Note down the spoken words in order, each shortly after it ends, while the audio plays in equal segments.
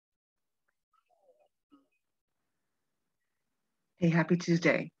Hey, happy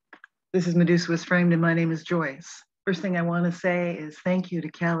Tuesday. This is MedusaWasFramed and my name is Joyce. First thing I want to say is thank you to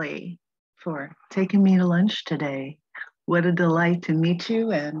Kelly for taking me to lunch today. What a delight to meet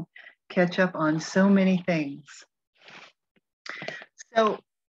you and catch up on so many things. So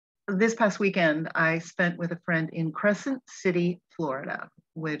this past weekend, I spent with a friend in Crescent City, Florida,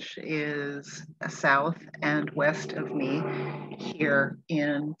 which is south and west of me here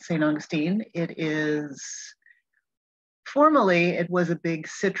in St. Augustine. Formerly, it was a big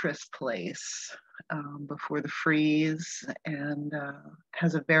citrus place before the freeze and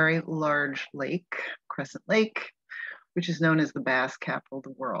has a very large lake, Crescent Lake, which is known as the bass capital of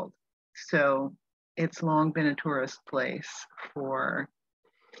the world. So it's long been a tourist place for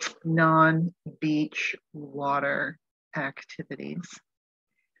non-beach water activities.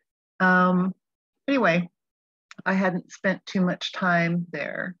 Anyway, I hadn't spent too much time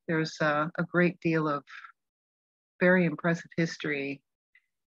there. There's a great deal of very impressive history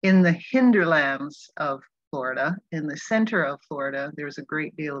in the hinterlands of Florida. In the center of Florida, there's a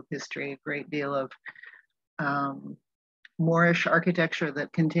great deal of history, a great deal of Moorish architecture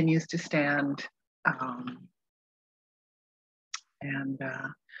that continues to stand.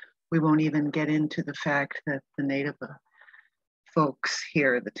 We won't even get into the fact that the native folks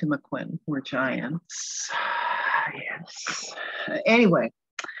here, the Timucuan, were giants. Yes. Anyway,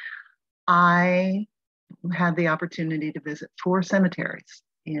 I had the opportunity to visit 4 cemeteries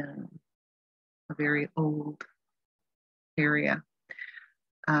in a very old area.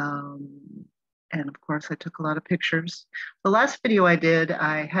 And of course, I took a lot of pictures. The last video I did,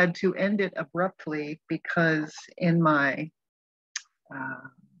 I had to end it abruptly because in my,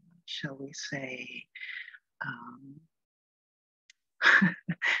 shall we say,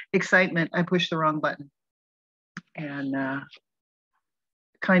 excitement, I pushed the wrong button and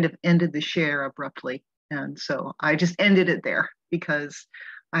kind of ended the share abruptly. And so I just ended it there because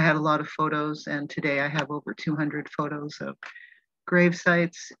I had a lot of photos, and today I have over 200 photos of grave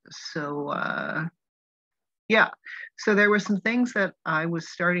sites. So yeah, so there were some things that I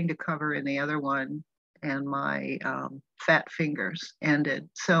was starting to cover in the other one, and my fat fingers ended.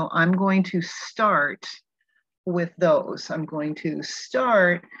 So I'm going to start with those. I'm going to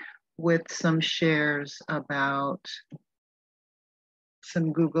start with some shares about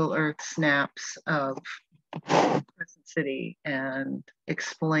some Google Earth snaps of Crescent City and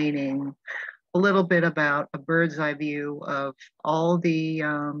explaining a little bit about a bird's eye view of all the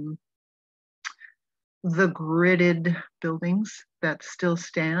gridded buildings that still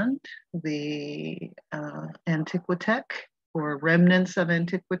stand, the Antiquitech or remnants of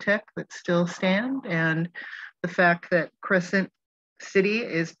Antiquitech that still stand, and the fact that Crescent City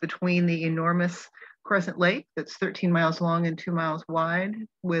is between the enormous Crescent Lake that's 13 miles long and 2 miles wide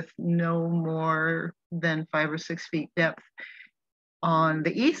with no more than 5 or 6 feet depth on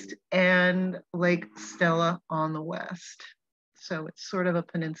the east and Lake Stella on the west. So it's sort of a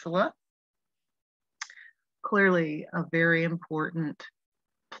peninsula. Clearly a very important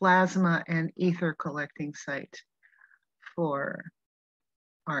plasma and ether collecting site for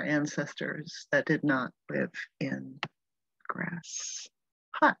our ancestors that did not live in grass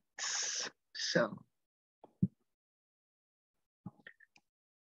huts. So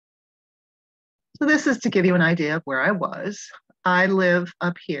this is to give you an idea of where I was. I live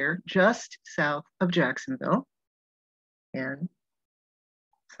up here just south of Jacksonville in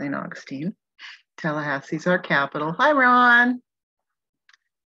St. Augustine. Tallahassee's our capital. Hi, Ron.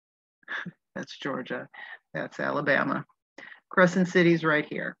 That's Georgia. That's Alabama. Crescent City's right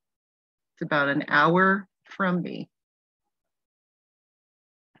here. It's about an hour from me.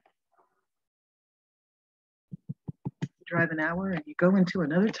 You drive an hour and you go into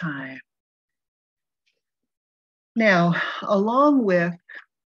another time. Now, along with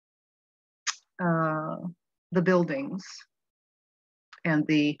the buildings and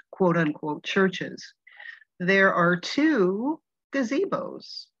the quote unquote churches, there are 2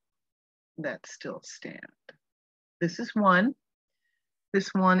 gazebos that still stand. This is one.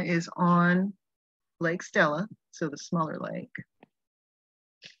 This one is on Lake Stella, so the smaller lake.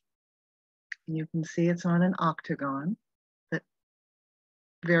 You can see it's on an octagon that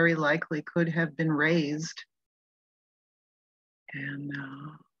very likely could have been raised. And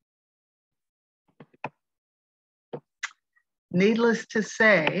needless to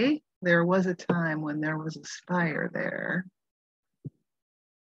say, there was a time when there was a spire there.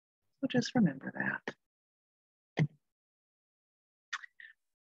 So just remember that.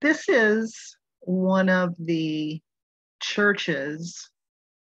 This is one of the churches,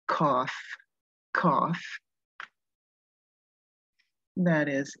 cough, that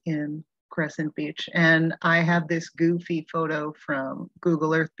is in Crescent Beach. And I have this goofy photo from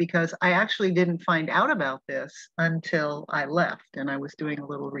Google Earth because I actually didn't find out about this until I left, and I was doing a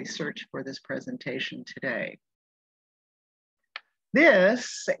little research for this presentation today.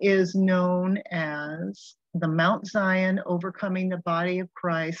 This is known as the Mount Zion Overcoming the Body of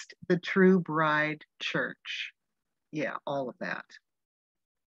Christ, the True Bride Church. Yeah, all of that.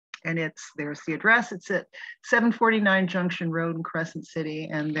 And there's the address. It's at 749 Junction Road in Crescent City.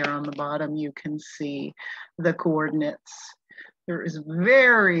 And there on the bottom, you can see the coordinates. There is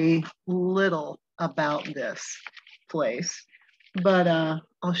very little about this place, but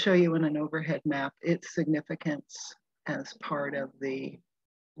I'll show you in an overhead map its significance as part of the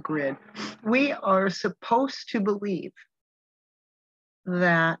grid. We are supposed to believe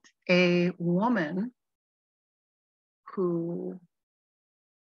that a woman who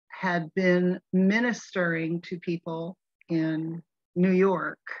had been ministering to people in New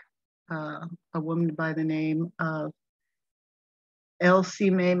York, a woman by the name of Elsie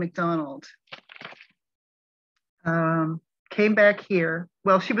Mae McDonald, came back here.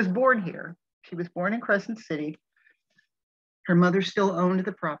 Well, she was born here. She was born in Crescent City. Her mother still owned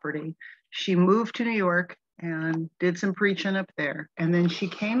the property. She moved to New York and did some preaching up there. And then she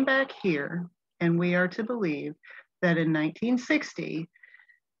came back here, and we are to believe that in 1960,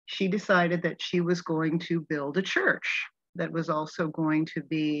 she decided that she was going to build a church that was also going to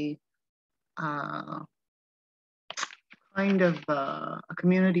be kind of a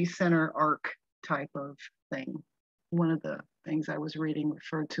community center ark type of thing. One of the things I was reading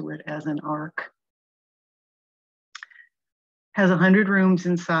referred to it as an ark. Has 100 rooms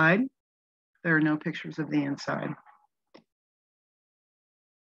inside. There are no pictures of the inside.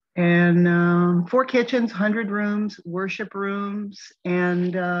 And 4 kitchens, 100 rooms, worship rooms,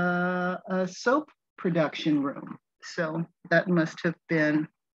 and a soap production room. So that must have been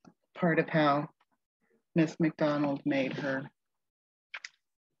part of how Miss McDonald made her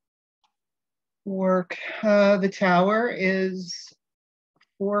work. The tower is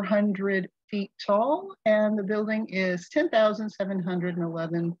 400 feet tall, and the building is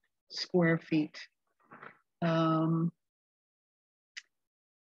 10,711 square feet.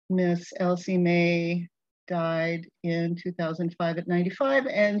 Miss Elsie Mae died in 2005 at 95,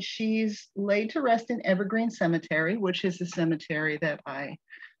 and she's laid to rest in Evergreen Cemetery, which is the cemetery that I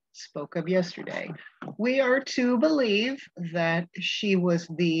spoke of yesterday. We are to believe that she was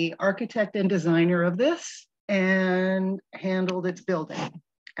the architect and designer of this and handled its building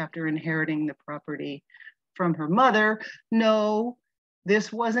after inheriting the property from her mother. No,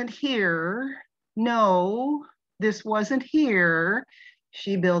 this wasn't here. No, this wasn't here.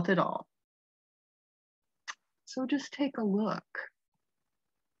 She built it all. So just take a look.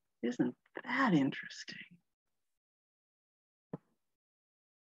 Isn't that interesting?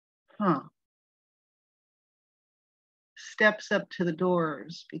 Huh. Steps up to the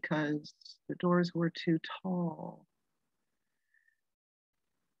doors because the doors were too tall.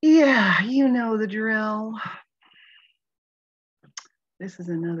 Yeah, you know the drill. This is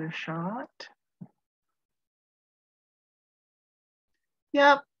another shot.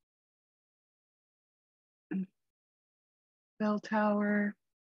 Yep. Bell tower.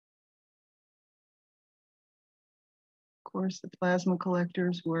 Of course, the plasma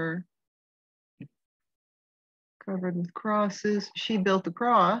collectors were covered with crosses. She built the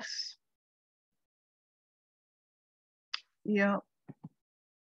cross. Yep.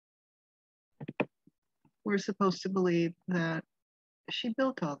 We're supposed to believe that she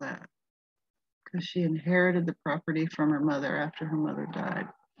built all that because she inherited the property from her mother after her mother died.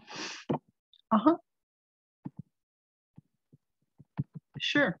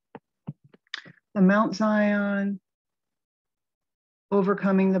 Sure. The Mount Zion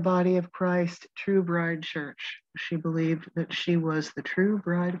Overcoming the Body of Christ, True Bride Church. She believed that she was the true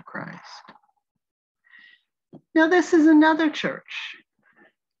bride of Christ. Now this is another church,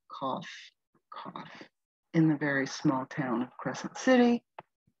 cough, cough, in the very small town of Crescent City,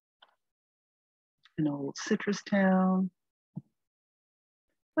 an old citrus town.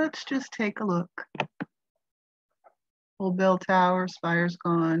 Let's just take a look. Old bell tower, spire's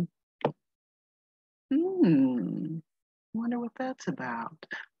gone. Wonder what that's about.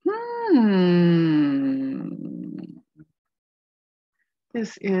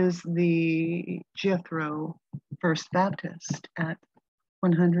 This is the Jethro First Baptist at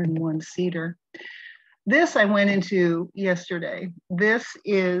 101 Cedar. This I went into yesterday. This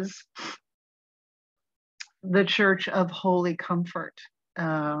is the Church of Holy Comfort.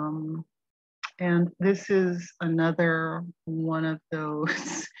 And this is another one of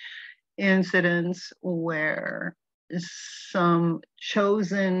those incidents where some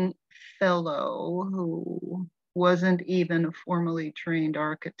chosen fellow who wasn't even a formally trained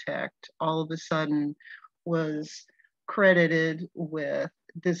architect, all of a sudden was credited with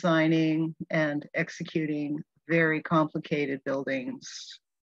designing and executing very complicated buildings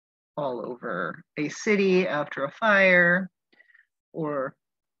all over a city after a fire or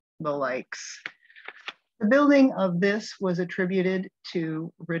the likes. The building of this was attributed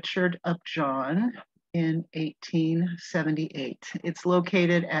to Richard Upjohn in 1878. It's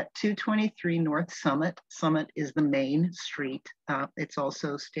located at 223 North Summit. Summit is the main street. It's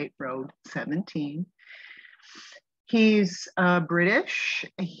also State Road 17. He's British.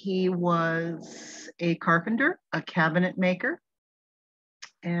 He was a carpenter, a cabinet maker,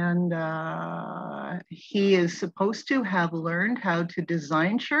 and he is supposed to have learned how to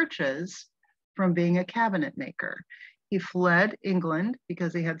design churches from being a cabinet maker. He fled England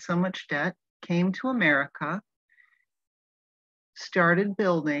because he had so much debt, came to America, started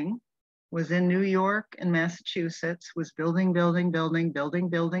building, was in New York and Massachusetts, was building,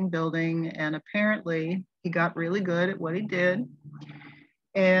 and apparently he got really good at what he did.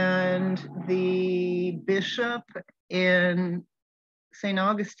 And the bishop in St.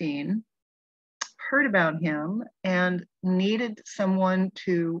 Augustine heard about him and needed someone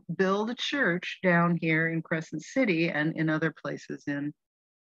to build a church down here in Crescent City and in other places in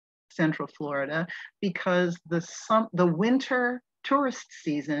Central Florida, because the winter tourist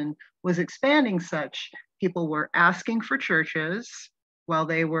season was expanding such. People were asking for churches while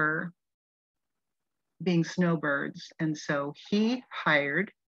they were being snowbirds. And so he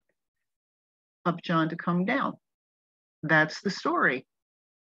hired Upjohn to come down. That's the story.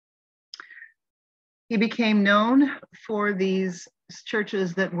 He became known for these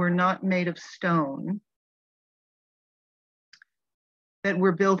churches that were not made of stone, that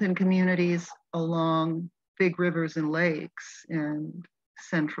were built in communities along big rivers and lakes in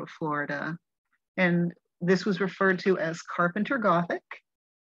Central Florida. And this was referred to as Carpenter Gothic,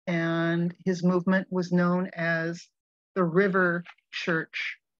 and his movement was known as the River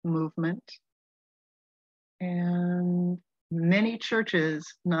Church movement. And many churches,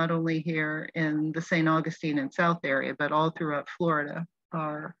 not only here in the St. Augustine and South area, but all throughout Florida,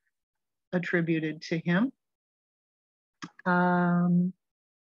 are attributed to him.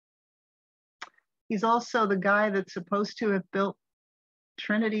 He's also the guy that's supposed to have built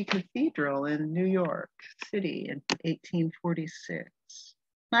Trinity Cathedral in New York City in 1846.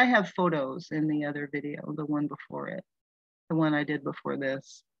 I have photos in the other video, the one before it, the one I did before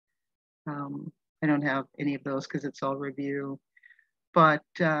this. I don't have any of those because it's all review. But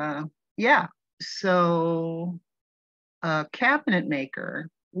yeah, so a cabinet maker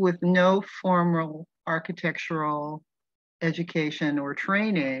with no formal architectural education or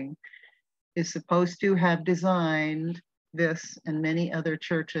training is supposed to have designed this and many other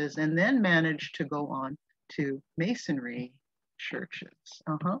churches and then managed to go on to masonry churches.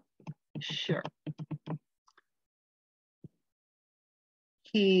 Sure.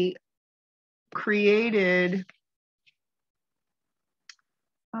 He created,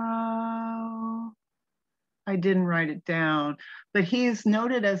 I didn't write it down, but he's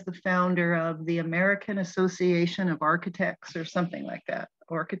noted as the founder of the American Association of Architects or something like that,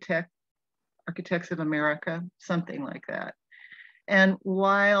 Architects of America, something like that. And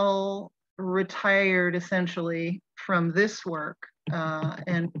while retired essentially from this work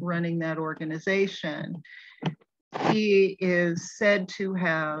and running that organization, he is said to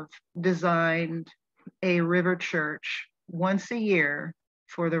have designed a river church once a year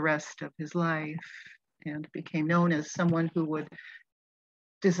for the rest of his life, and became known as someone who would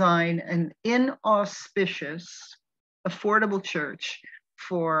design an inauspicious, affordable church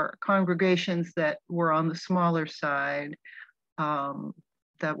for congregations that were on the smaller side,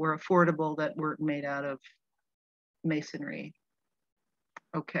 that were affordable, that weren't made out of masonry.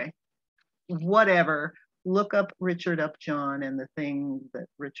 Okay, whatever. Look up Richard Upjohn and the thing that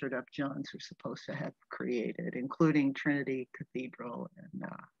Richard Upjohns are supposed to have created, including Trinity Cathedral, and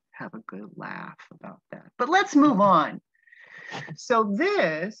have a good laugh about that. But let's move on. So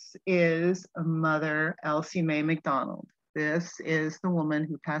this is Mother Elsie Mae McDonald. This is the woman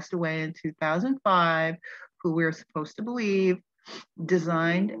who passed away in 2005, who we're supposed to believe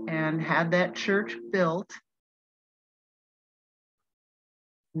designed and had that church built.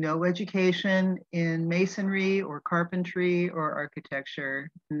 No education in masonry or carpentry or architecture,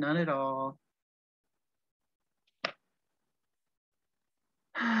 none at all.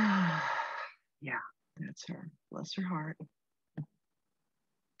 Yeah, that's her, bless her heart.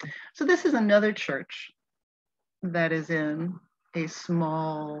 So this is another church that is in a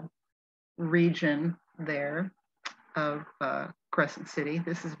small region there of Crescent City.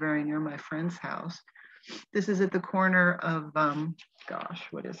 This is very near my friend's house. This is at the corner of, gosh,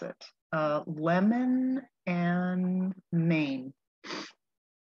 what is it? Lemon and Main.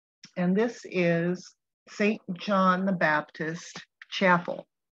 And this is St. John the Baptist Chapel.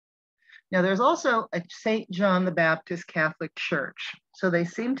 Now there's also a St. John the Baptist Catholic Church. So they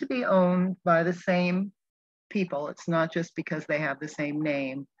seem to be owned by the same people. It's not just because they have the same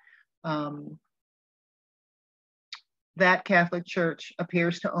name. That Catholic Church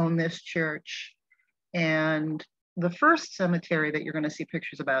appears to own this church. And the first cemetery that you're going to see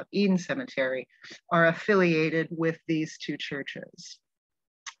pictures about, Eden Cemetery, are affiliated with these two churches.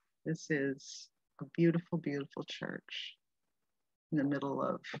 This is a beautiful, beautiful church in the middle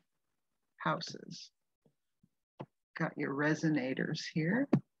of houses. Got your resonators here.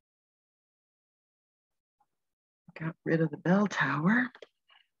 Got rid of the bell tower.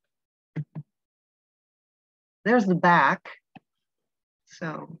 There's the back.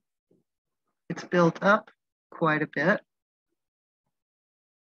 So it's built up quite a bit.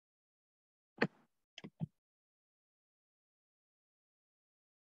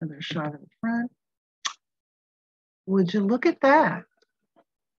 Another shot of the front. Would you look at that?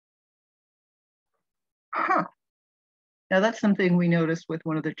 Huh. Now that's something we noticed with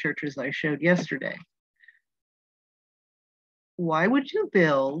one of the churches I showed yesterday. Why would you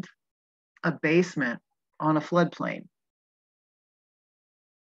build a basement on a floodplain?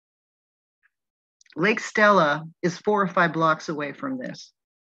 Lake Stella is 4 or 5 blocks away from this.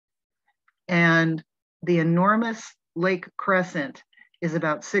 And the enormous Lake Crescent is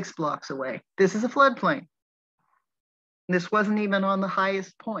about 6 blocks away. This is a floodplain. This wasn't even on the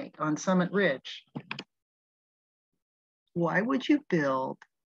highest point on Summit Ridge. Why would you build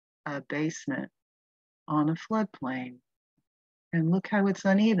a basement on a floodplain? And look how it's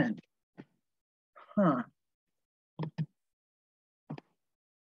uneven. Huh.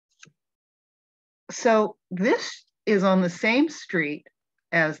 So this is on the same street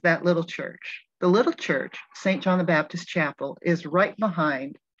as that little church. The little church, St. John the Baptist Chapel, is right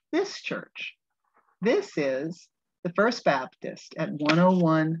behind this church. This is the First Baptist at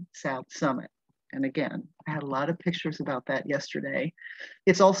 101 South Summit. And again, I had a lot of pictures about that yesterday.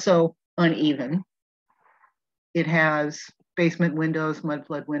 It's also uneven. It has basement windows, mud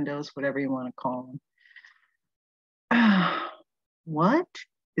flood windows, whatever you want to call them. What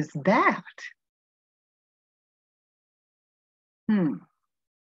is that?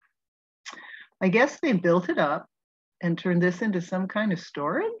 I guess they built it up and turned this into some kind of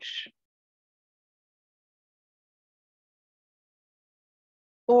storage?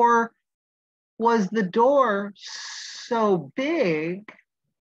 Or was the door so big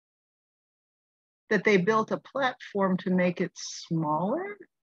that they built a platform to make it smaller?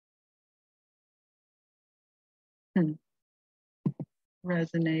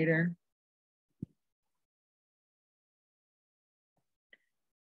 Resonator.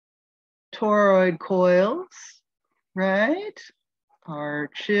 Toroid coils, right?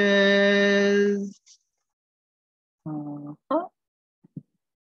 Arches.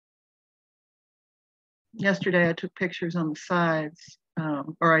 Yesterday I took pictures on the sides,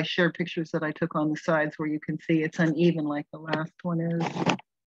 or I shared pictures that I took on the sides where you can see it's uneven like the last one is.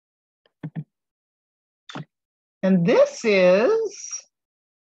 And this is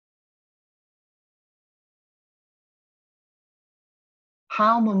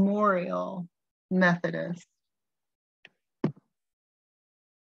Howe Memorial Methodist. This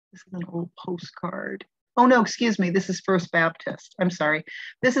is an old postcard. Oh no, excuse me, this is First Baptist. I'm sorry.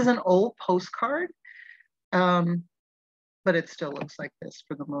 This is an old postcard, but it still looks like this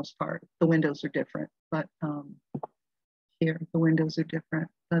for the most part. The windows are different, but here the windows are different.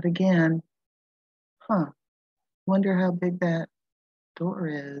 But again, wonder how big that door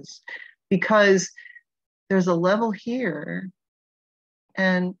is, because there's a level here.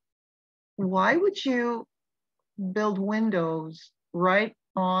 And why would you build windows right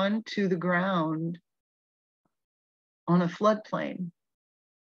onto the ground on a floodplain?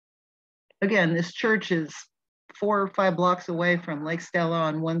 Again, this church is 4 or 5 blocks away from Lake Stella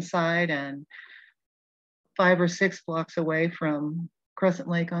on one side and 5 or 6 blocks away from Crescent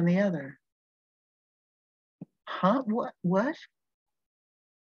Lake on the other. Huh? What?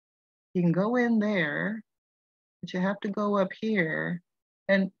 You can go in there, but you have to go up here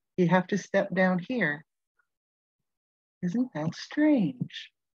and you have to step down here. Isn't that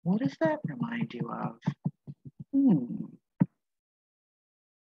strange? What does that remind you of?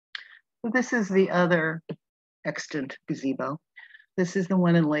 So this is the other extant gazebo. This is the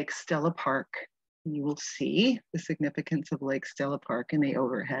one in Lake Stella Park. You will see the significance of Lake Stella Park in the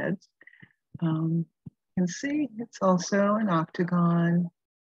overheads. You can see it's also an octagon.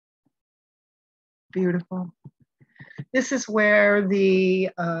 Beautiful. This is where the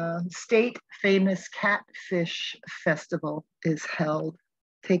state famous catfish festival is held,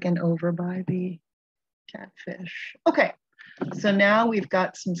 taken over by the catfish. Okay, so now we've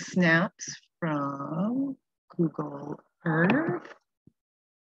got some snaps from Google Earth.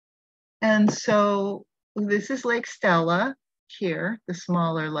 And so this is Lake Stella here, the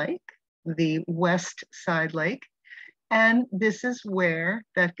smaller lake, the west side lake. And this is where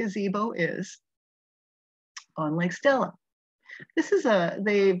that gazebo is on Lake Stella. This is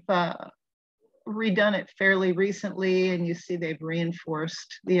they've redone it fairly recently, and you see they've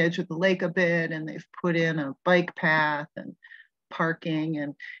reinforced the edge of the lake a bit, and they've put in a bike path and parking,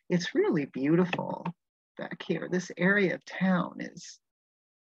 and it's really beautiful back here. This area of town is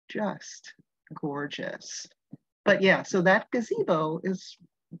just gorgeous. But yeah, so that gazebo is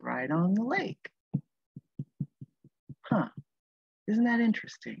right on the lake. Huh, isn't that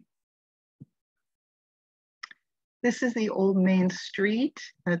interesting? This is the old Main Street.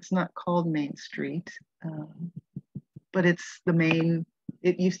 It's not called Main Street, but it's the main,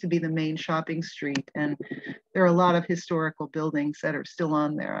 it used to be the main shopping street. And there are a lot of historical buildings that are still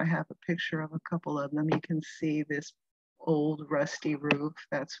on there. I have a picture of a couple of them. You can see this old rusty roof.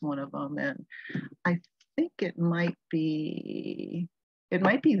 That's one of them. And I think it might be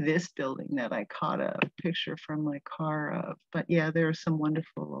this building that I caught a picture from my car of. But yeah, there are some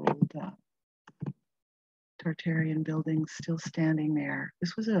wonderful old Tartarian buildings still standing there.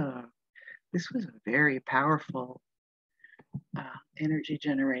 This was a very powerful energy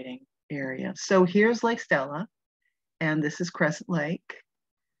generating area. So here's Lake Stella, and this is Crescent Lake.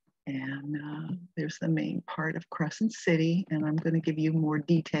 And there's the main part of Crescent City. And I'm going to give you more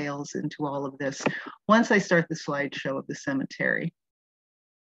details into all of this once I start the slideshow of the cemetery.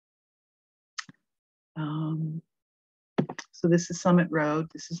 So this is Summit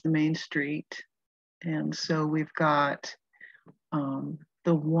Road. This is the main street. And so we've got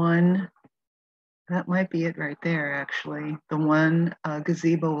the one, that might be it right there, actually. The one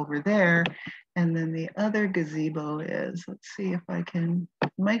gazebo over there. And then the other gazebo is, let's see if I can,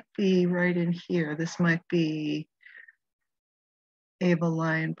 might be right in here. This might be Ava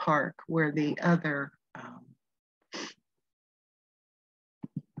Lyon Park, where the other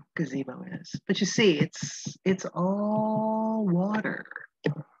gazebo is. But you see, it's all water.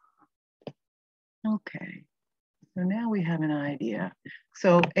 Okay, so now we have an idea.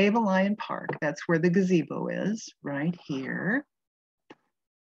 So Ava Lyon Park, that's where the gazebo is, right here.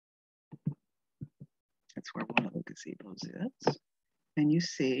 That's where one of the gazebos is. And you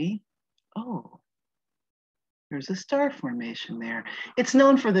see, oh, there's a star formation there. It's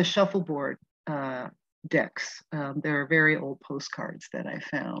known for the shuffleboard decks. There are very old postcards that I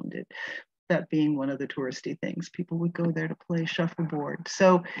found. That being one of the touristy things. People would go there to play shuffleboard.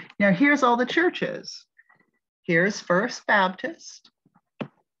 So now here's all the churches. Here's First Baptist.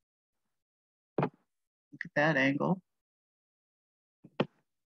 Look at that angle.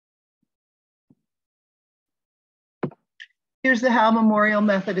 Here's the Howe Memorial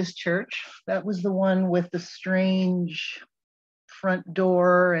Methodist Church. That was the one with the strange front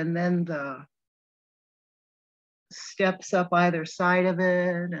door and then the steps up either side of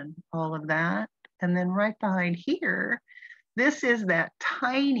it and all of that. And then right behind here, this is that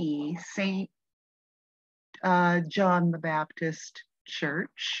tiny St. John the Baptist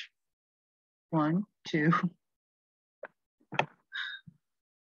Church. 1, 2,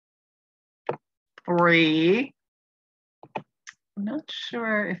 3. I'm not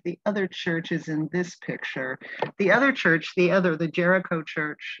sure if the other church is in this picture. The other church, the Jericho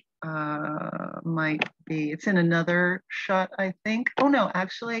Church, might be, it's in another shot, I think. Oh no,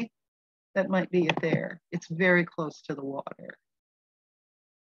 actually, that might be it there. It's very close to the water.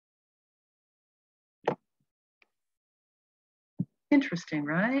 Interesting,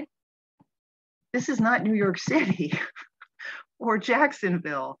 right? This is not New York City or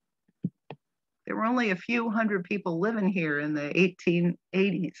Jacksonville. There were only a few hundred people living here in the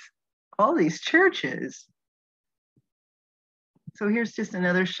 1880s. All these churches. So here's just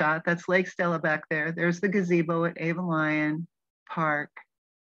another shot. That's Lake Stella back there. There's the gazebo at Ava Lyon Park.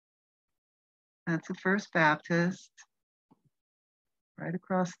 That's the First Baptist, right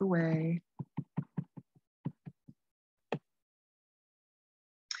across the way.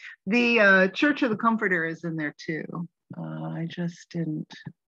 The Church of the Comforter is in there too. I just didn't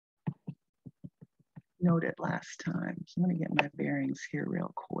note it last time. So I'm gonna get my bearings here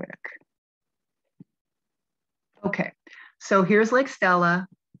real quick. Okay, so here's Lake Stella.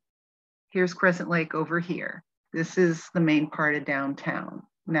 Here's Crescent Lake over here. This is the main part of downtown.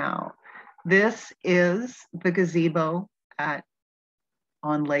 Now, This is the gazebo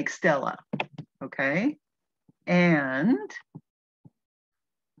on Lake Stella, okay? And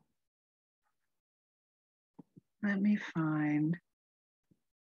let me find.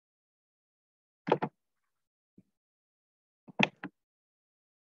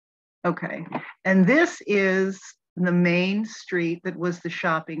 Okay, and this is the main street that was the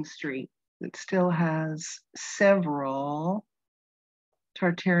shopping street that still has several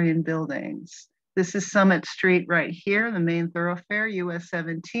Tartarian buildings. This is Summit Street right here, the main thoroughfare, US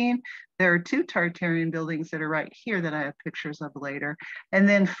 17. There are two Tartarian buildings that are right here that I have pictures of later. And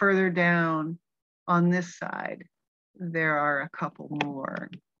then further down on this side, there are a couple more.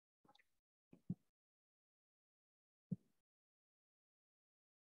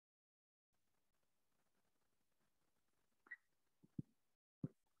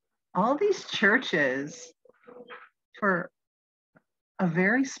 All these churches for a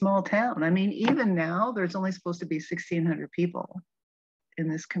very small town. I mean, even now, there's only supposed to be 1,600 people in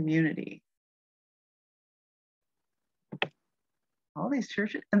this community. All these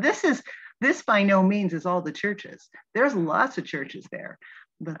churches, and this by no means is all the churches. There's lots of churches there,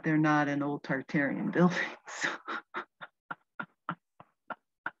 but they're not in old Tartarian buildings.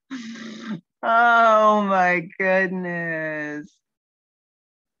 Oh my goodness.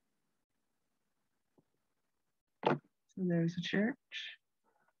 So there's a church.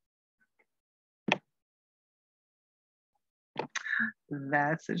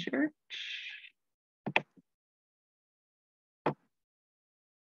 That's a church.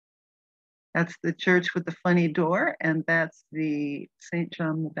 That's the church with the funny door, and that's the St.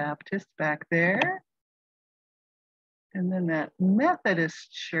 John the Baptist back there. And then that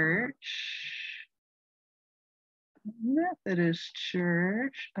Methodist church. Methodist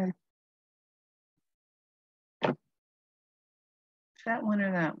church. Is that one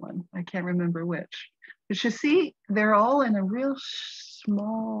or that one? I can't remember which. But you see, they're all in a real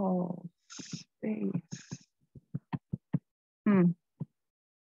small space.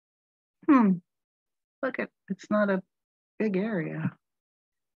 Look, it's not a big area.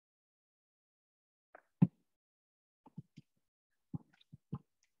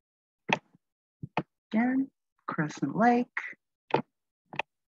 Again, Crescent Lake.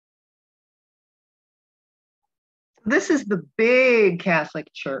 This is the big Catholic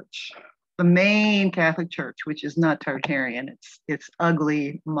church, the main Catholic church, which is not Tartarian. It's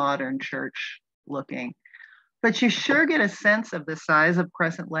ugly, modern church looking. But you sure get a sense of the size of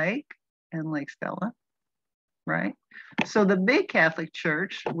Crescent Lake and Lake Stella, right? So the big Catholic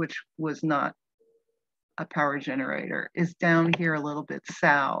church, which was not a power generator, is down here a little bit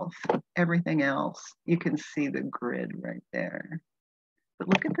south. Everything else, you can see the grid right there. But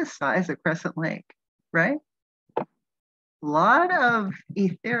look at the size of Crescent Lake, right? A lot of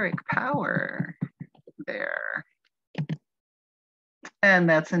etheric power there. And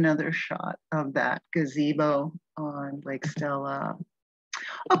that's another shot of that gazebo on Lake Stella.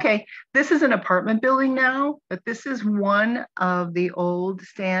 Okay, this is an apartment building now, but this is one of the old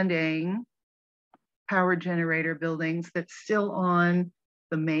standing power generator buildings that's still on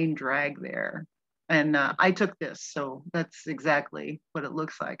the main drag there. And I took this, so that's exactly what it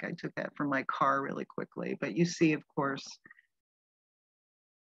looks like. I took that from my car really quickly, but you see, of course,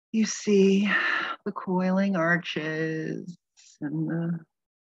 you see the coiling arches and the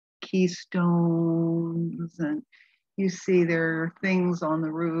keystones, and you see there are things on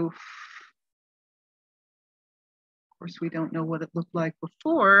the roof. Of course, we don't know what it looked like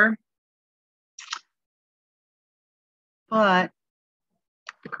before, but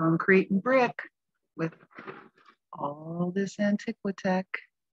the concrete and brick with all this antiquitech,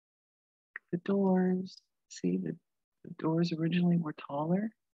 the doors, see the doors originally were taller.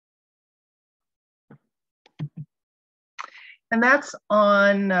 And that's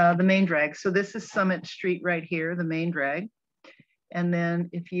on the main drag. So this is Summit Street right here, the main drag. And then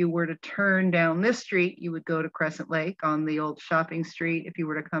if you were to turn down this street, you would go to Crescent Lake on the old shopping street. If you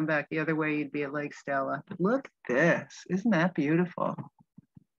were to come back the other way, you'd be at Lake Stella. But look at this, isn't that beautiful?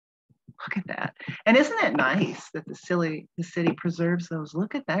 Look at that. And isn't it nice that the city preserves those?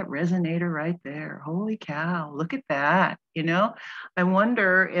 Look at that resonator right there. Holy cow, look at that. You know, I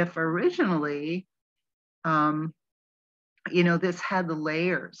wonder if originally, you know, this had the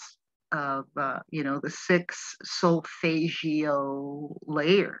layers of, you know, the 6 solfeggio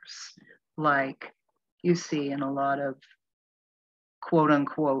layers, like you see in a lot of quote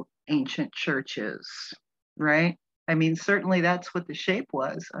unquote ancient churches, right? I mean, certainly that's what the shape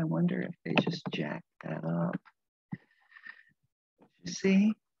was. I wonder if they just jacked that up. You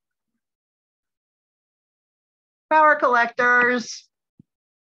see? Power collectors.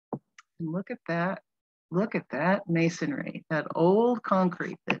 And look at that. Look at that masonry, that old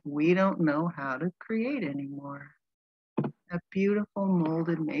concrete that we don't know how to create anymore. That beautiful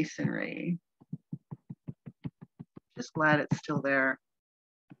molded masonry. Just glad it's still there.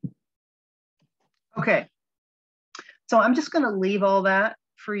 Okay, so I'm just going to leave all that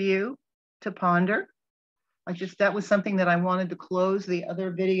for you to ponder. That was something that I wanted to close the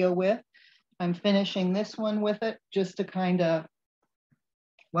other video with. I'm finishing this one with it just to kind of,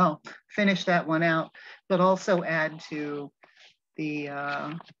 well, finish that one out, but also add to the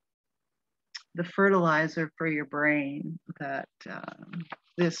fertilizer for your brain that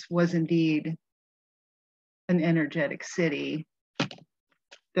this was indeed an energetic city.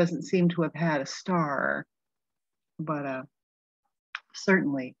 Doesn't seem to have had a star, but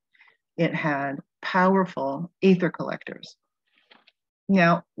certainly it had powerful ether collectors.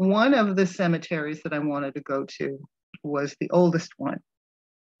 Now, one of the cemeteries that I wanted to go to was the oldest one,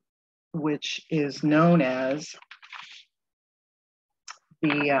 which is known as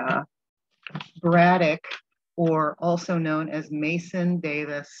the Braddock, or also known as Mason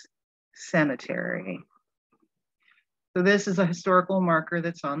Davis Cemetery. So this is a historical marker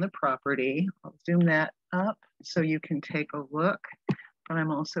that's on the property. I'll zoom that up so you can take a look, but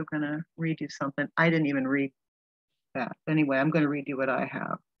I'm also going to read you something. I didn't even read that. Anyway, I'm going to read you what I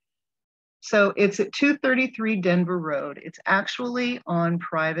have. So it's at 233 Denver Road. It's actually on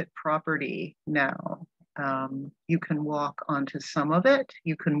private property now. You can walk onto some of it.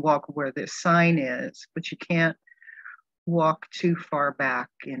 You can walk where this sign is, but you can't walk too far back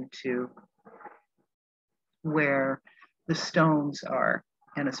into where the stones are.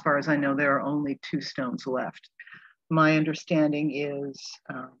 And as far as I know, there are only 2 stones left. My understanding is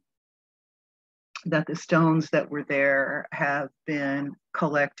that the stones that were there have been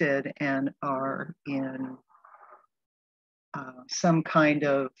collected and are in some kind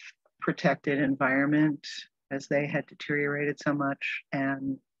of protected environment, as they had deteriorated so much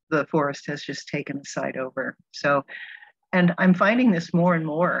and the forest has just taken a site over. So, and I'm finding this more and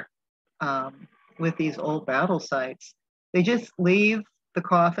more with these old battle sites. They just leave the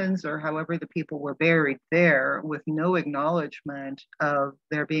coffins or however the people were buried there with no acknowledgement of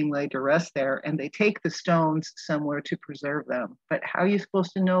their being laid to rest there, and they take the stones somewhere to preserve them. But how are you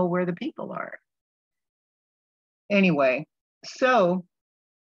supposed to know where the people are? Anyway, so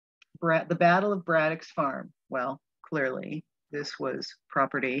the Battle of Braddock's Farm. Well, clearly this was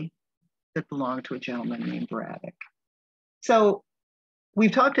property that belonged to a gentleman named Braddock. So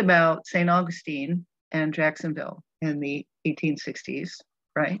we've talked about St. Augustine and Jacksonville in the 1860s,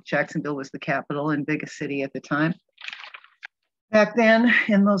 right? Jacksonville was the capital and biggest city at the time. Back then,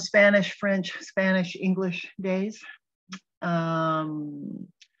 in those Spanish, French, Spanish, English days.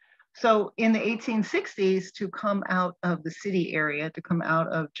 So in the 1860s, to come out of the city area, to come out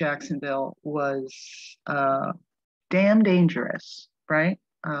of Jacksonville was damn dangerous, right?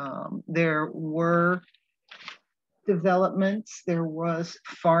 There were developments, there was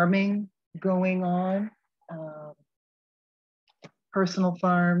farming going on, personal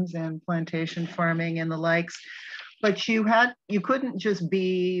farms and plantation farming and the likes, but you couldn't just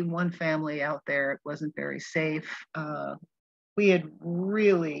be one family out there. It wasn't very safe. We had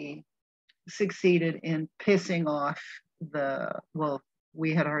really succeeded in pissing off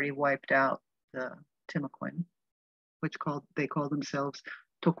we had already wiped out the Timucuan, which they called themselves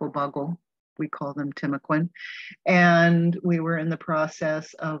Tocobago. We call them Timucuan. And we were in the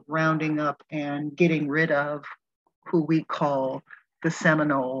process of rounding up and getting rid of who we call the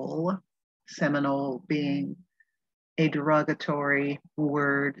Seminole. Seminole being a derogatory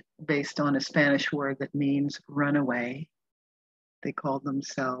word based on a Spanish word that means runaway. They called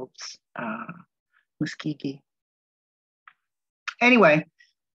themselves Muskegee. Anyway,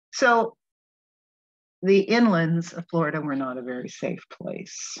 so the inlands of Florida were not a very safe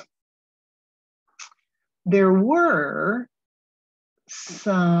place. There were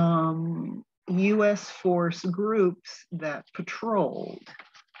some U.S. force groups that patrolled,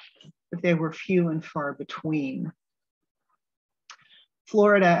 but they were few and far between.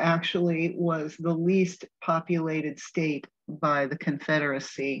 Florida actually was the least populated state by the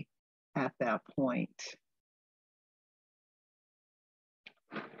Confederacy at that point.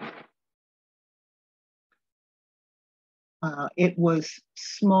 It was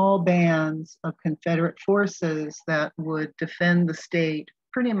small bands of Confederate forces that would defend the state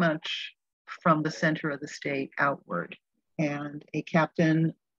pretty much from the center of the state outward. And a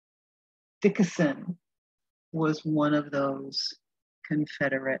Captain Dickinson was one of those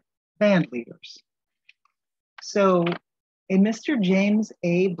Confederate band leaders. So a Mr. James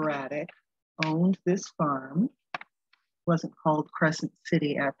A. Braddock owned this farm, wasn't called Crescent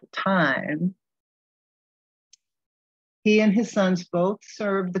City at the time. He and his sons both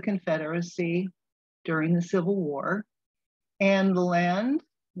served the Confederacy during the Civil War, and the land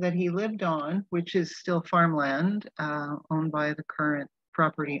that he lived on, which is still farmland owned by the current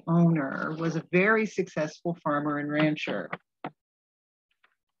property owner, was a very successful farmer and rancher.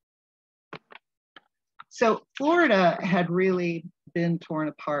 So Florida had really been torn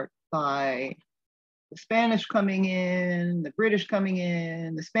apart by the Spanish coming in, the British coming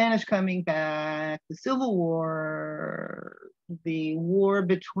in, the Spanish coming back, the Civil War, the war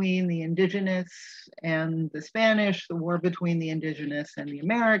between the indigenous and the Spanish, the war between the indigenous and the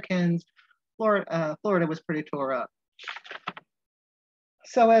Americans. Florida was pretty tore up.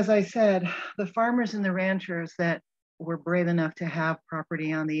 So as I said, the farmers and the ranchers that were brave enough to have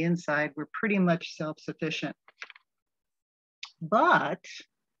property on the inside were pretty much self-sufficient. But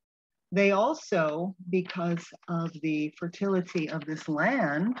they also, because of the fertility of this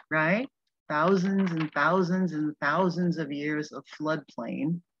land, right? Thousands and thousands and thousands of years of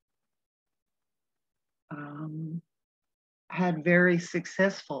floodplain, had very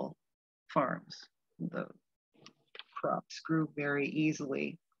successful farms. The crops grew very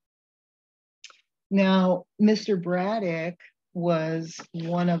easily. Now, Mr. Braddock was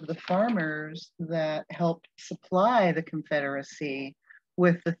one of the farmers that helped supply the Confederacy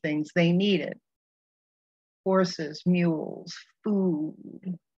with the things they needed: horses, mules, food,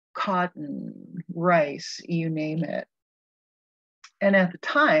 cotton, rice, you name it. And at the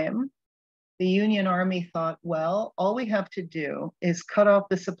time, the Union Army thought, well, all we have to do is cut off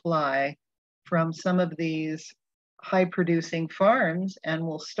the supply from some of these high-producing farms and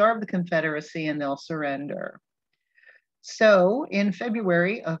we'll starve the Confederacy and they'll surrender. So in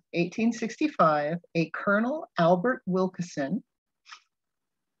February of 1865, a Colonel Albert Wilkinson,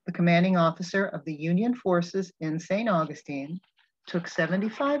 the commanding officer of the Union forces in St. Augustine, took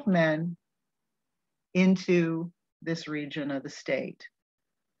 75 men into this region of the state.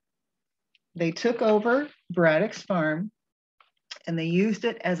 They took over Braddock's farm and they used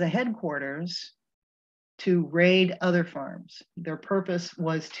it as a headquarters to raid other farms. Their purpose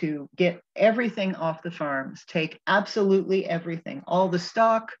was to get everything off the farms, take absolutely everything, all the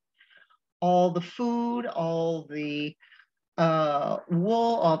stock, all the food, all the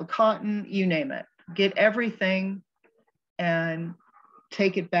wool, all the cotton, you name it. Get everything and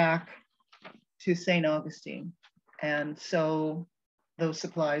take it back to St. Augustine. And so those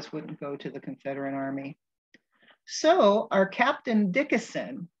supplies wouldn't go to the Confederate Army. So our Captain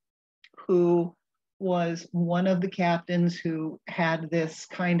Dickinson, who was one of the captains who had this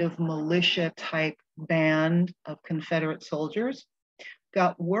kind of militia type band of Confederate soldiers,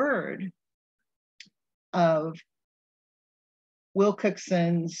 got word of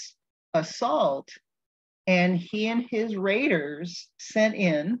Wilkinson's assault, and he and his raiders sent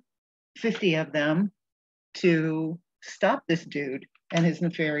in 50 of them to stop this dude and his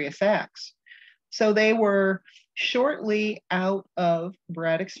nefarious acts. So they were shortly out of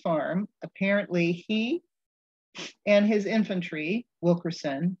Braddock's farm. Apparently he and his infantry,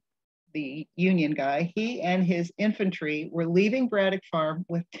 Wilkinson, the Union guy, he and his infantry were leaving Braddock farm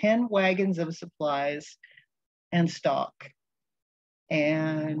with 10 wagons of supplies and stock.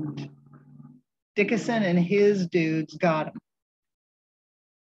 And Dickinson and his dudes got him.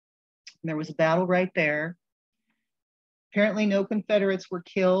 And there was a battle right there. Apparently no Confederates were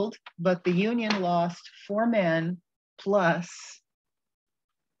killed, but the Union lost 4 men plus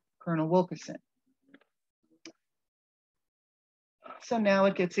Colonel Wilkinson. So now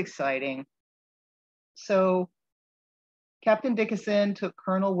it gets exciting. So Captain Dickinson took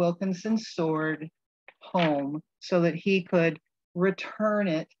Colonel Wilkinson's sword home so that he could return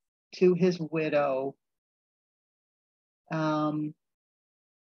it to his widow. Who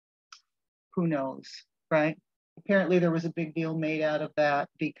knows, right? Apparently there was a big deal made out of that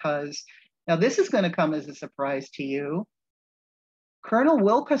because, now this is going to come as a surprise to you. Colonel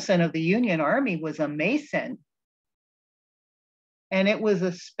Wilkinson of the Union Army was a Mason. And it was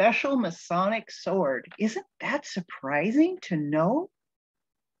a special Masonic sword. Isn't that surprising to know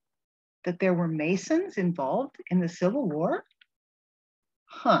that there were Masons involved in the Civil War?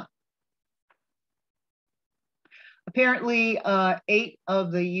 Huh. Apparently 8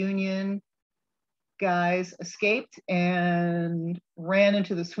 of the Union guys escaped and ran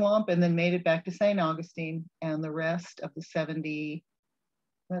into the swamp and then made it back to St. Augustine, and the rest of the 70,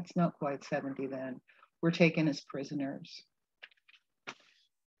 that's not quite 70 then, were taken as prisoners.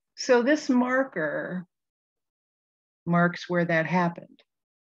 So this marker marks where that happened.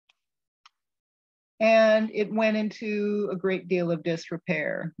 And it went into a great deal of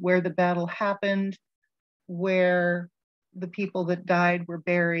disrepair, where the battle happened, where the people that died were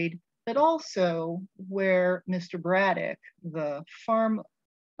buried, but also where Mr. Braddock, the farm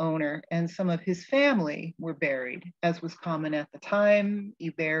owner, and some of his family were buried, as was common at the time.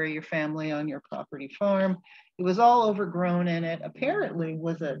 You bury your family on your property farm. It was all overgrown, and it apparently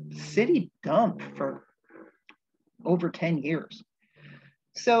was a city dump for over 10 years.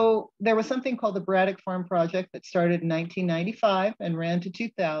 So there was something called the Braddock Farm Project that started in 1995 and ran to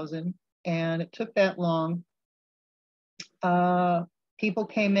 2000, and it took that long. People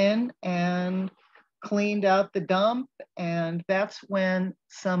came in and cleaned out the dump, and that's when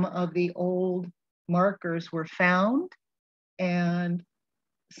some of the old markers were found, and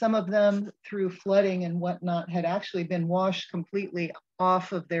some of them, through flooding and whatnot, had actually been washed completely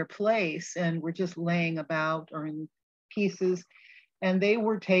off of their place and were just laying about or in pieces, and they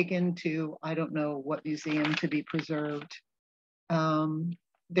were taken to, I don't know what museum, to be preserved.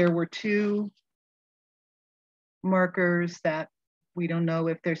 There were 2 markers that we don't know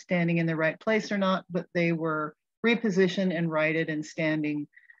if they're standing in the right place or not, but they were repositioned and righted and standing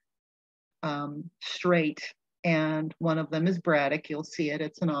straight. And one of them is Braddock. You'll see it,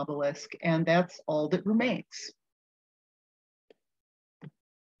 it's an obelisk, and that's all that remains.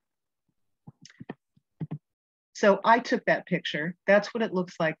 So I took that picture. That's what it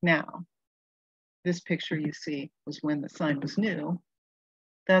looks like now. This picture you see was when the sign was new.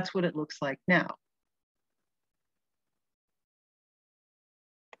 That's what it looks like now.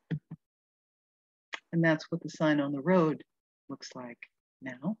 And that's what the sign on the road looks like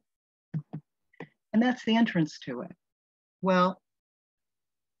now. And that's the entrance to it. Well,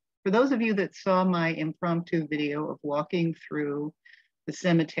 for those of you that saw my impromptu video of walking through the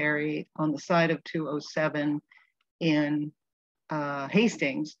cemetery on the side of 207 in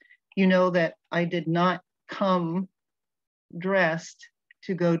Hastings, you know that I did not come dressed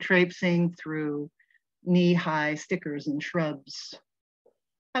to go traipsing through knee-high stickers and shrubs.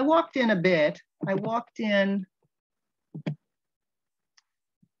 I walked in a bit. I walked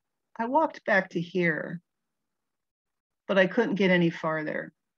back to here, but I couldn't get any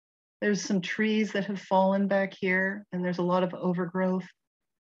farther. There's some trees that have fallen back here, and there's a lot of overgrowth.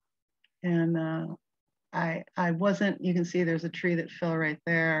 And I wasn't, you can see there's a tree that fell right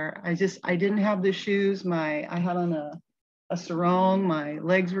there. I didn't have the shoes. I had on a sarong, my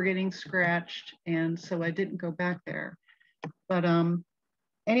legs were getting scratched, and so I didn't go back there. But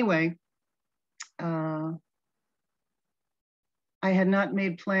anyway, I had not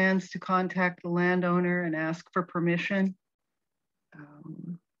made plans to contact the landowner and ask for permission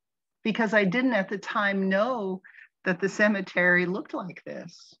because I didn't at the time know that the cemetery looked like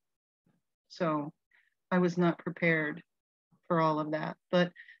this. So I was not prepared for all of that.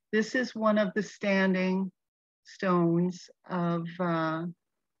 But this is one of the standing stones of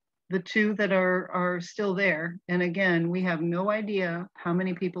the 2 that are still there. And again, we have no idea how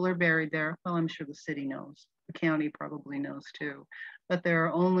many people are buried there. Well, I'm sure the city knows. The county probably knows too. But there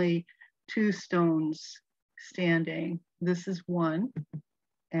are only 2 stones standing. This is one,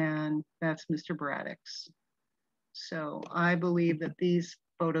 and that's Mr. Braddock's. So I believe that these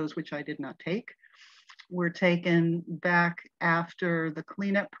photos, which I did not take, were taken back after the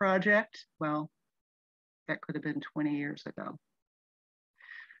cleanup project. Well, that could have been 20 years ago.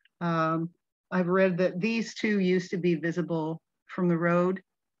 I've read that these 2 used to be visible from the road.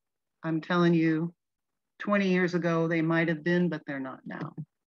 I'm telling you, 20 years ago, they might have been, but they're not now.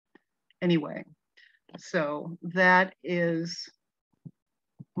 Anyway, so that is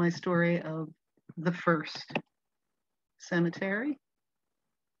my story of the first cemetery.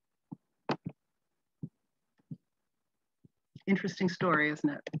 Interesting story, isn't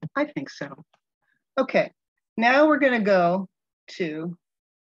it? I think so. Okay, now we're going to go to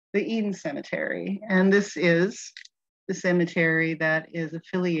the Eden Cemetery, and this is the cemetery that is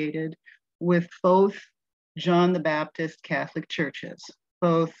affiliated with both John the Baptist Catholic churches,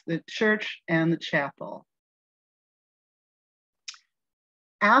 both the church and the chapel.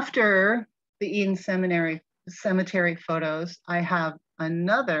 After the Eden cemetery photos, I have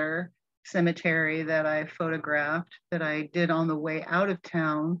another cemetery that I photographed that I did on the way out of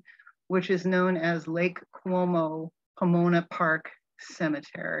town, which is known as Lake Como Pomona Park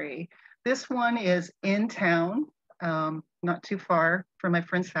Cemetery. This one is in town, not too far from my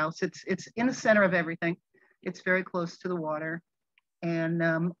friend's house. It's in the center of everything. It's very close to the water. And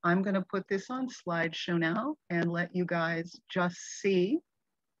I'm going to put this on slideshow now and let you guys just see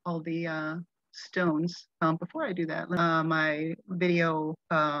all the stones. Before I do that, my video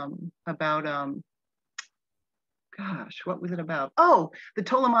about, gosh, what was it about? Oh, the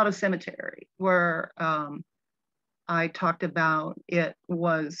Tolomato Cemetery, where I talked about it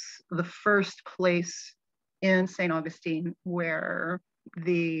was the first place in St. Augustine, where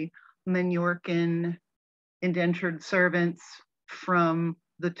the Menorcan indentured servants from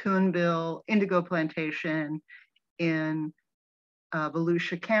the Toonville indigo plantation in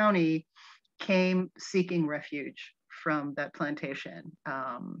Volusia County came seeking refuge from that plantation.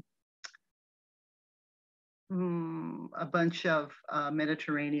 A bunch of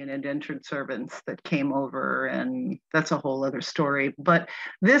Mediterranean indentured servants that came over, and that's a whole other story. But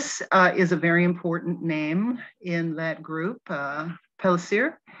this is a very important name in that group,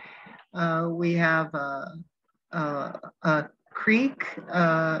 Pellicer. We have a creek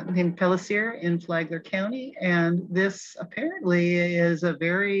named Pellicer in Flagler County, and this apparently is a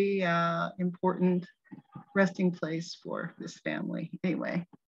very important resting place for this family. Anyway,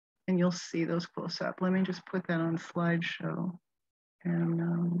 and you'll see those close up. Let me just put that on slideshow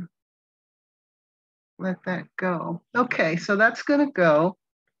and let that go. Okay, so that's gonna go.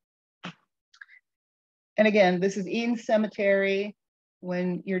 And again, this is Eden Cemetery.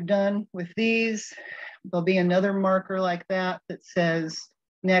 When you're done with these, there'll be another marker like that that says,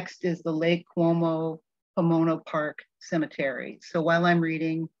 next is the Lake Como-Pomona Park Cemetery. So while I'm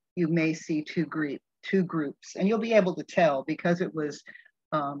reading, you may see two groups, and you'll be able to tell because it was,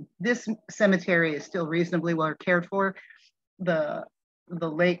 this cemetery is still reasonably well cared for. The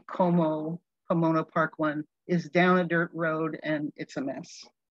Lake Como-Pomona Park one is down a dirt road and it's a mess.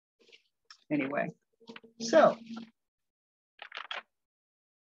 Anyway, so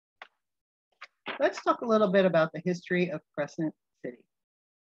let's talk a little bit about the history of Crescent City.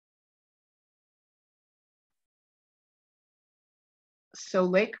 So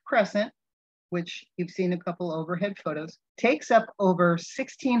Lake Crescent, which you've seen a couple overhead photos, takes up over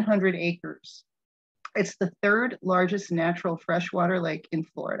 1,600 acres. It's the third largest natural freshwater lake in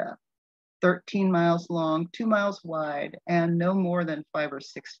Florida, 13 miles long, 2 miles wide, and no more than 5 or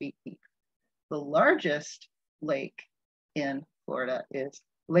 6 feet deep. The largest lake in Florida is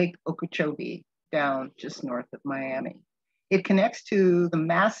Lake Okeechobee, down just north of Miami. It connects to the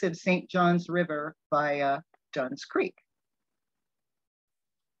massive St. Johns River via Dunn's Creek.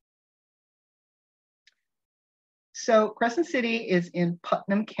 So Crescent City is in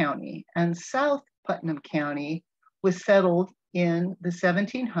Putnam County, and South Putnam County was settled in the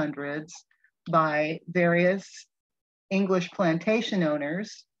 1700s by various English plantation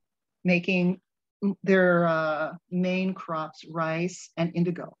owners making their main crops rice and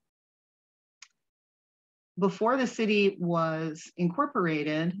indigo. Before the city was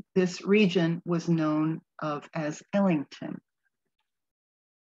incorporated, this region was known of as Ellington.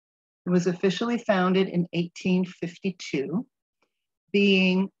 It was officially founded in 1852,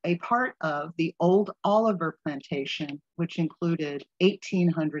 being a part of the old Oliver Plantation, which included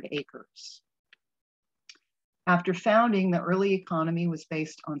 1,800 acres. After founding, the early economy was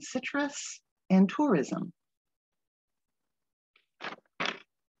based on citrus and tourism.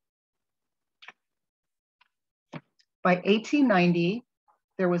 By 1890,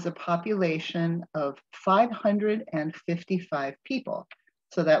 there was a population of 555 people.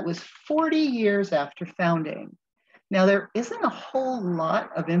 So that was 40 years after founding. Now, there isn't a whole lot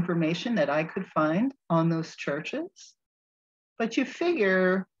of information that I could find on those churches, but you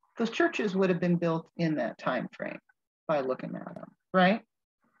figure those churches would have been built in that time frame by looking at them, right?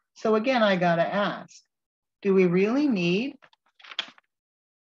 So again, I gotta ask, do we really need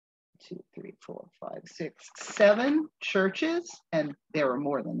 2, 3, 4, 5, 6, 7 churches? And there were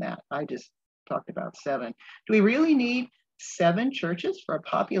more than that. I just talked about 7. Do we really need 7 churches for a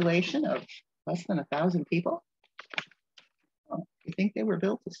population of less than 1,000 people? Oh, you think they were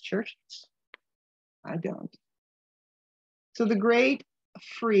built as churches? I don't. So the Great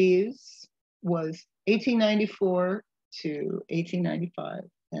Freeze was 1894 to 1895,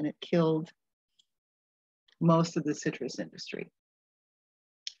 and it killed most of the citrus industry.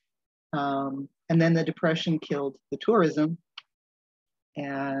 And then the Depression killed the tourism.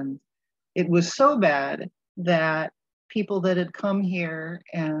 And it was so bad that people that had come here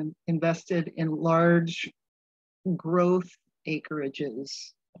and invested in large growth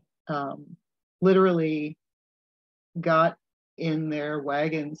acreages literally got in their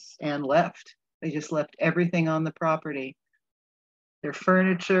wagons and left. They just left everything on the property. Their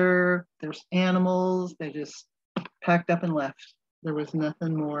furniture, their animals, they just packed up and left. There was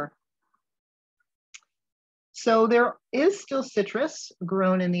nothing more. So there is still citrus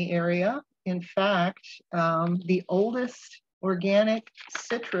grown in the area. In fact, the oldest organic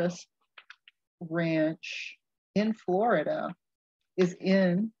citrus ranch in Florida is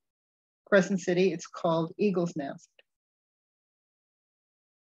in Crescent City. It's called Eagle's Nest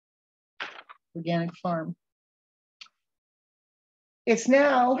Organic Farm. It's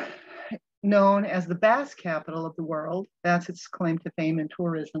now known as the bass capital of the world. That's its claim to fame in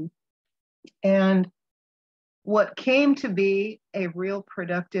tourism. And what came to be a real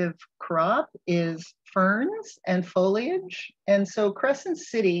productive crop is ferns and foliage. And so Crescent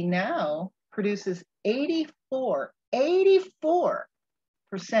City now produces 84%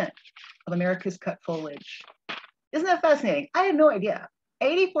 of America's cut foliage. Isn't that fascinating? I had no idea.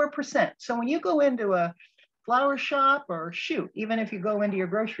 84%. So when you go into a flower shop, or shoot, even if you go into your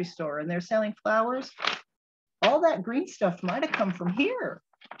grocery store and they're selling flowers, all that green stuff might have come from here.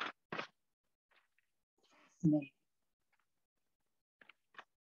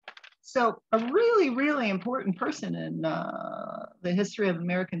 So a really, really important person in the history of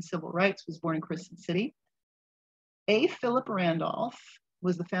American civil rights was born in Crescent City. A. Philip Randolph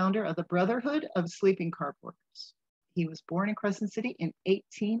was the founder of the Brotherhood of Sleeping Car Porters. He was born in Crescent City in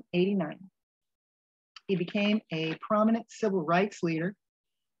 1889. He became a prominent civil rights leader,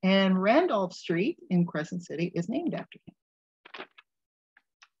 and Randolph Street in Crescent City is named after him.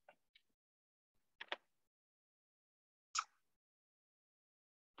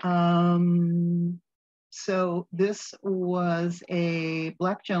 So this was a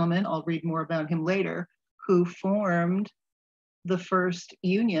Black gentleman, I'll read more about him later, who formed the first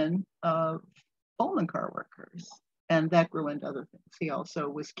union of Pullman car workers, and that grew into other things. He also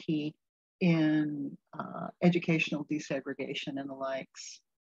was key in educational desegregation and the likes.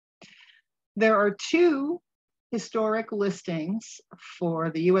 There are two historic listings for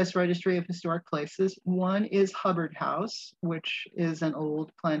the U.S. Registry of Historic Places. One is Hubbard House, which is an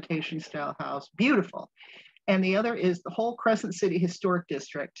old plantation style house, beautiful. And the other is the whole Crescent City Historic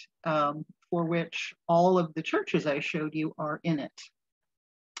District, for which all of the churches I showed you are in it.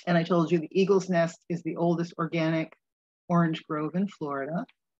 And I told you the Eagle's Nest is the oldest organic orange grove in Florida.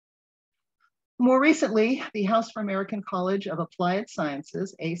 More recently, the House for American College of Applied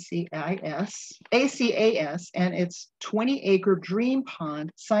Sciences, ACAS, and its 20-acre Dream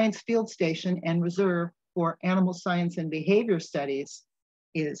Pond Science Field Station and Reserve for Animal Science and Behavior Studies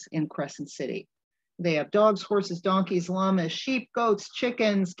is in Crescent City. They have dogs, horses, donkeys, llamas, sheep, goats,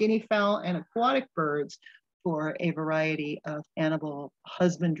 chickens, guinea fowl, and aquatic birds for a variety of animal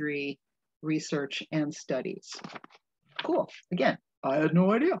husbandry research and studies. Cool. Again, I had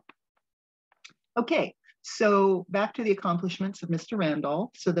no idea. Okay, so back to the accomplishments of Mr.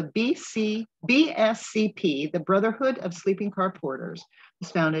 Randolph. So the BSCP, the Brotherhood of Sleeping Car Porters,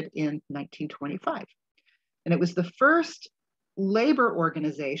 was founded in 1925. And it was the first labor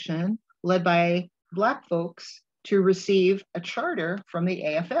organization led by Black folks to receive a charter from the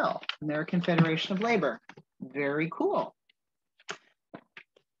AFL, American Federation of Labor. Very cool.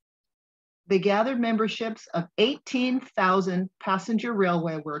 They gathered memberships of 18,000 passenger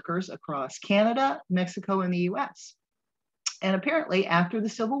railway workers across Canada, Mexico, and the US. And apparently after the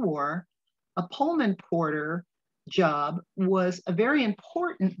Civil War, a Pullman porter job was a very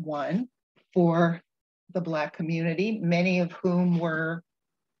important one for the Black community, many of whom were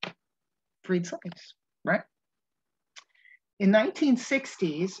freed slaves, right? In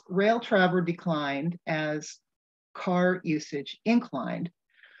 1960s, rail travel declined as car usage inclined.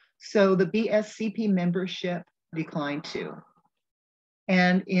 So the BSCP membership declined too.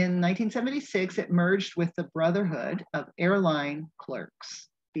 And in 1976, it merged with the Brotherhood of Airline Clerks,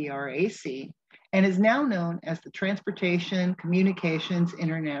 BRAC, and is now known as the Transportation Communications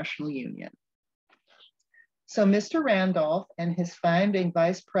International Union. So Mr. Randolph and his founding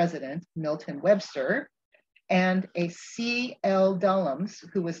vice president, Milton Webster, and a C.L. Dellums,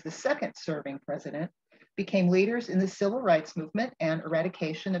 who was the second serving president, became leaders in the civil rights movement and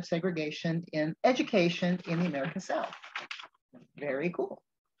eradication of segregation in education in the American South. Very cool.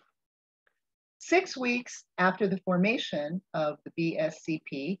 6 weeks after the formation of the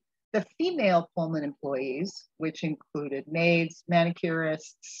BSCP, the female Pullman employees, which included maids,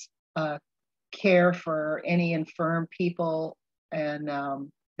 manicurists, care for any infirm people, and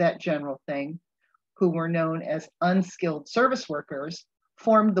that general thing, who were known as unskilled service workers,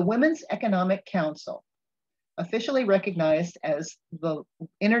 formed the Women's Economic Council, officially recognized as the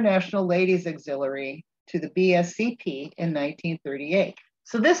International Ladies Auxiliary to the BSCP in 1938.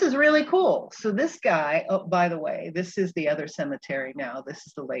 So this is really cool. So this guy, oh, by the way, this is the other cemetery now. This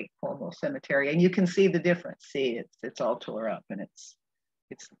is the Lake Como Cemetery. And you can see the difference. See, it's all tore up and it's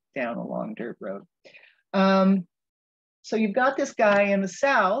down a long dirt road. So you've got this guy in the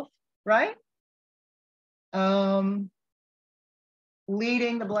South, right?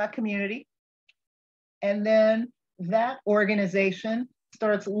 Leading the Black community. And then that organization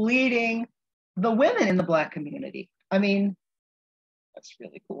starts leading the women in the Black community. I mean, that's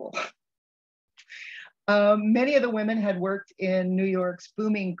really cool. Many of the women had worked in New York's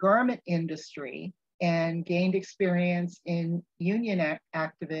booming garment industry and gained experience in union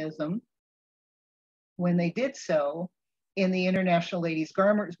activism when they did so in the International Ladies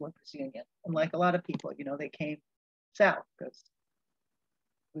Garment Workers Union. And like a lot of people, you know, they came south because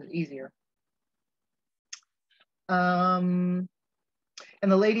it was easier. And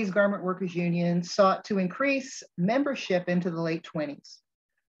the Ladies Garment Workers Union sought to increase membership into the late 20s.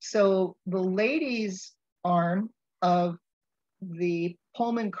 So the ladies arm of the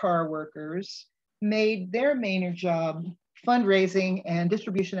Pullman car workers made their main job fundraising and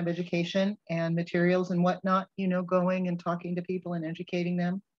distribution of education and materials and whatnot, you know, going and talking to people and educating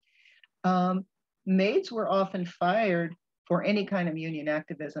them. Maids were often fired for any kind of union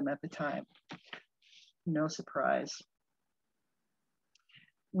activism at the time. No surprise.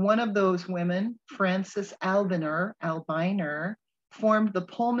 One of those women, Frances Albiner, formed the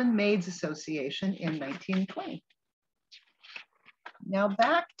Pullman Maids Association in 1920. Now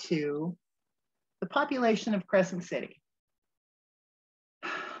back to the population of Crescent City.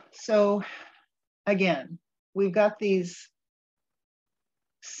 So again, we've got these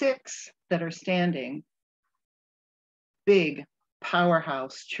 6 that are standing, big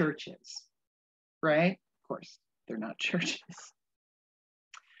powerhouse churches, right? Of course, they're not churches.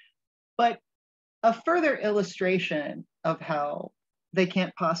 But a further illustration of how they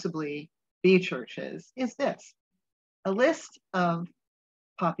can't possibly be churches is this: a list of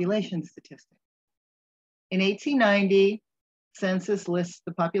population statistics. In 1890, census lists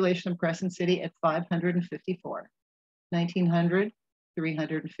the population of Crescent City at 554. 1900,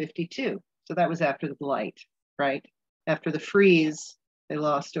 352. So that was after the blight, right? After the freeze, they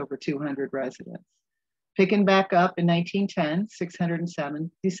lost over 200 residents. Picking back up in 1910,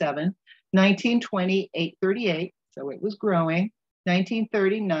 677. 1920, 838, so it was growing.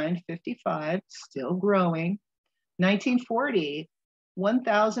 1930, 955, still growing. 1940,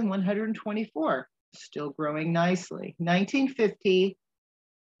 1,124, still growing nicely. 1950,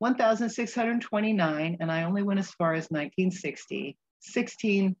 1,629, and I only went as far as 1960.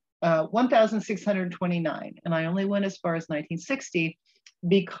 1,629, and I only went as far as 1960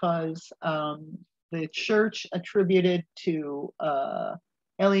 because the church attributed to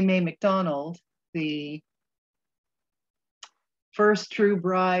Ellie Mae McDonald, the first true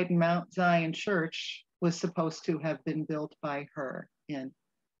bride Mount Zion Church, was supposed to have been built by her in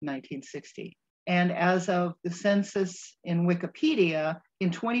 1960. And as of the census in Wikipedia,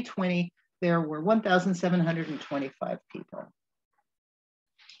 in 2020, there were 1,725 people.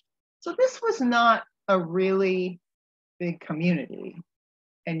 So this was not a really big community,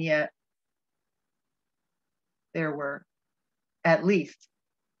 and yet there were at least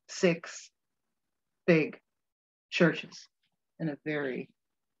 6 big churches in a very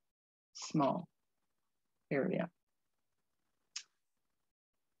small area.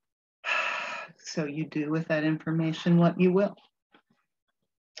 So you do with that information what you will.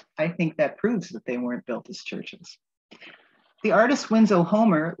 I think that proves that they weren't built as churches. The artist Winslow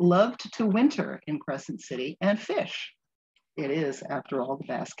Homer loved to winter in Crescent City and fish. It is, after all, the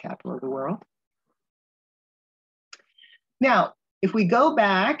bass capital of the world. Now, if we go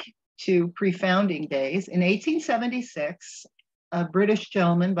back to pre-founding days, in 1876, a British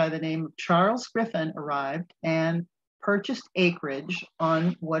gentleman by the name of Charles Griffin arrived and purchased acreage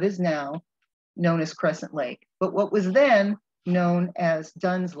on what is now known as Crescent Lake, but what was then known as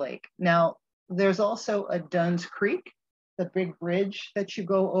Dunn's Lake. Now, there's also a Dunn's Creek, the big bridge that you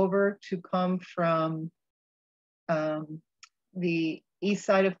go over to come from the east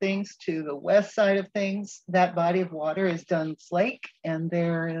side of things to the west side of things. That body of water is Dunn's Lake, and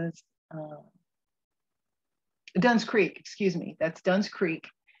there is Dunn's Creek, excuse me, that's Dunn's Creek.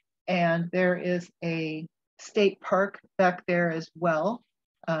 And there is a state park back there as well,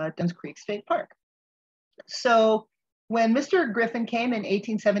 Dunn's Creek State Park. So when Mr. Griffin came in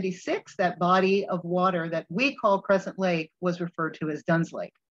 1876, that body of water that we call Crescent Lake was referred to as Dunn's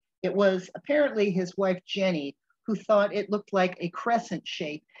Lake. It was apparently his wife, Jenny, who thought it looked like a crescent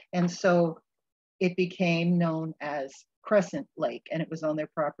shape. And so it became known as Crescent Lake, and it was on their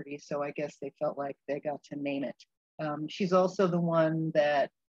property. So I guess they felt like they got to name it. She's also the one that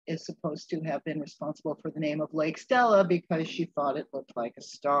is supposed to have been responsible for the name of Lake Stella because she thought it looked like a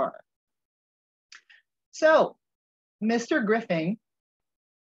star. So Mr. Griffin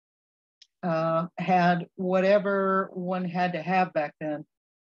had whatever one had to have back then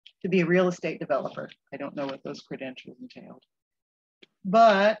to be a real estate developer. I don't know what those credentials entailed.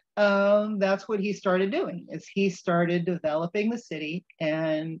 But that's what he started doing, is he started developing the city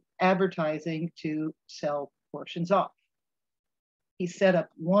and advertising to sell portions off. He set up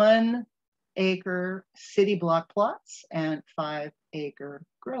one acre city block plots and 5-acre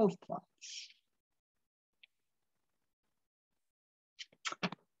grove plots.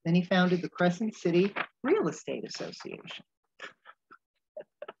 Then he founded the Crescent City Real Estate Association.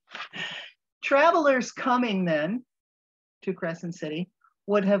 Travelers coming then to Crescent City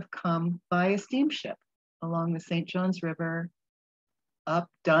would have come by a steamship along the St. Johns River, up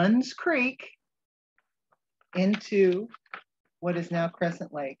Dunn's Creek, into what is now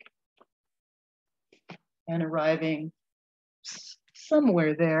Crescent Lake, and arriving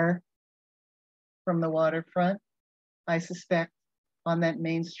somewhere there from the waterfront, I suspect on that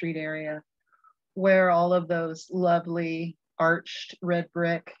Main Street area, where all of those lovely arched red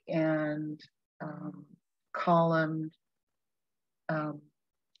brick and columned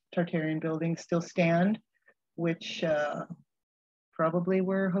Tartarian buildings still stand, which probably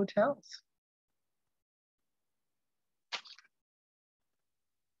were hotels.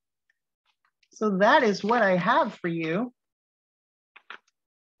 So that is what I have for you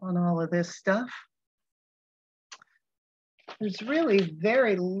on all of this stuff. There's really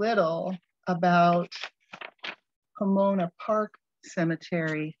very little about Pomona Park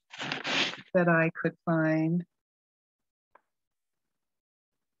Cemetery that I could find.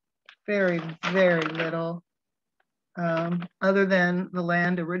 Very, very little. Other than the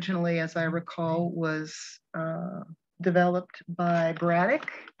land originally, as I recall, was developed by Broward,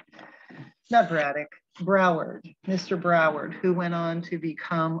 Mr. Broward, who went on to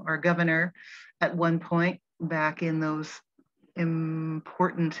become our governor at one point back in those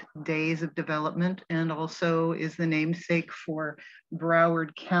important days of development, and also is the namesake for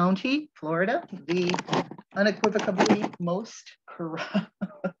Broward County, Florida, the unequivocally most corrupt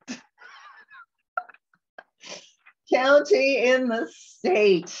county in the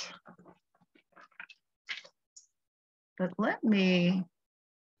state. But let me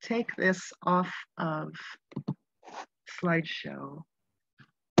take this off of slideshow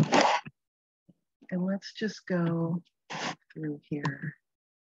and let's just go through here.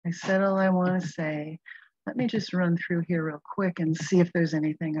 I said all I want to say. Let me just run through here real quick and see if there's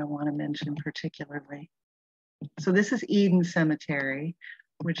anything I want to mention particularly. So this is Eden Cemetery,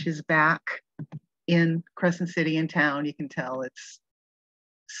 which is back in Crescent City in town. You can tell it's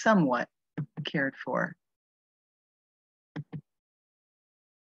somewhat cared for.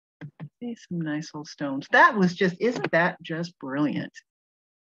 See some nice old stones. That was just, isn't that just brilliant?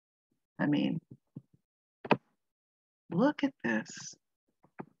 I mean, look at this.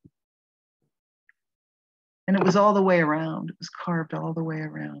 And it was all the way around. It was carved all the way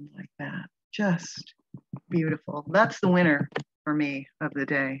around like that. Just beautiful. That's the winner for me of the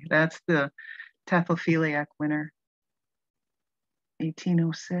day. That's the Taphophiliac winner,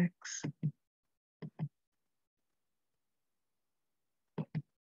 1806.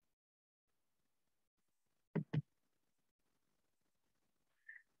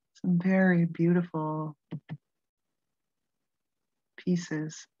 Some very beautiful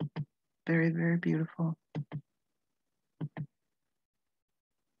pieces. Very, very beautiful.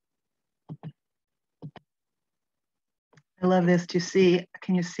 I love this to see.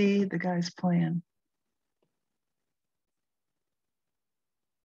 Can you see the guy's plan?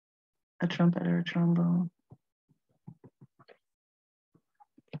 A trumpet or a trombone.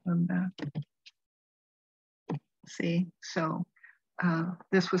 Come back. See, so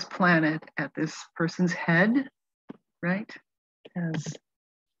this was planted at this person's head, right? As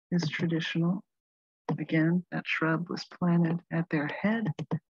is traditional. Again, that shrub was planted at their head.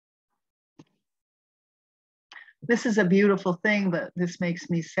 This is a beautiful thing, but this makes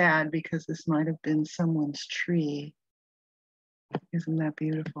me sad because this might have been someone's tree. Isn't that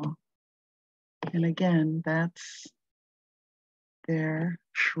beautiful? And again, that's their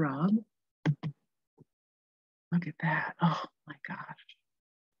shrub. Look at that. Oh my gosh.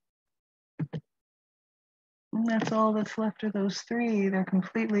 And that's all that's left of those three. They're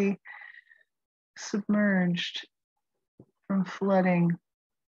completely submerged from flooding.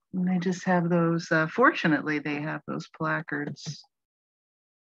 And they just have those, fortunately, they have those placards.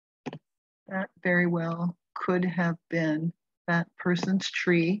 That very well could have been that person's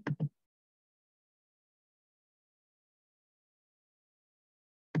tree.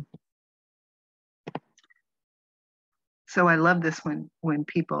 So I love this when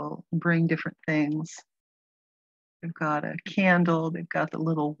people bring different things. They've got a candle, they've got the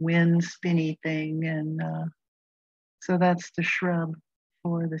little wind spinny thing, and so that's the shrub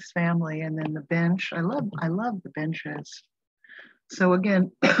for this family. And then the bench, I love the benches. So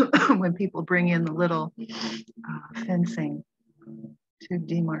again, when people bring in the little fencing to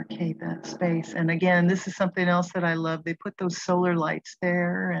demarcate that space. And again, this is something else that I love. They put those solar lights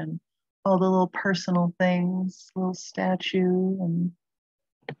there, and all the little personal things, little statue and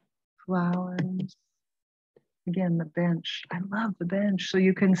flowers. Again, the bench. I love the bench. So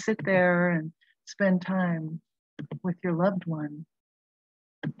you can sit there and spend time with your loved one.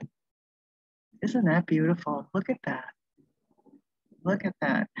 Isn't that beautiful? Look at that. Look at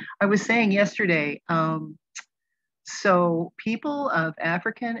that. I was saying yesterday, so people of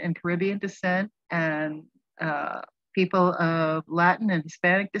African and Caribbean descent and people of Latin and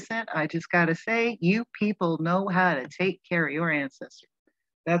Hispanic descent, I just got to say, you people know how to take care of your ancestors.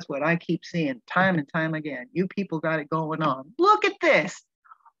 That's what I keep seeing time and time again. You people got it going on. Look at this.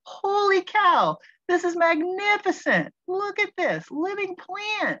 Holy cow. This is magnificent. Look at this. Living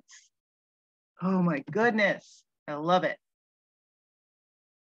plants. Oh my goodness. I love it.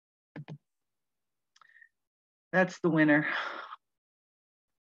 That's the winner.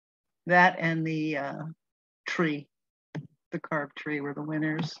 That and the tree, the carved tree were the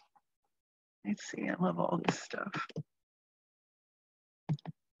winners. Let's see, I love all this stuff.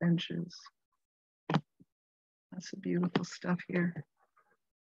 Benches. That's the beautiful stuff here.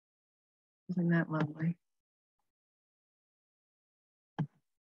 Isn't that lovely?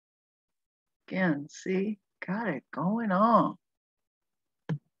 Again, see, got it going on.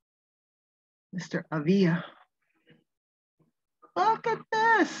 Mr. Avia. Look at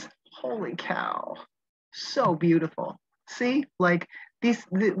this. Holy cow. So beautiful. See, like these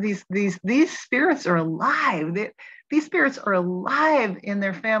spirits are alive. These spirits are alive in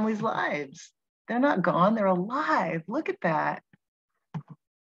their families' lives. They're not gone, they're alive. Look at that.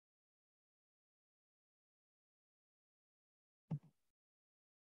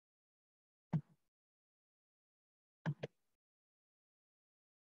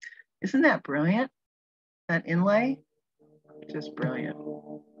 Isn't that brilliant? That inlay? Just brilliant.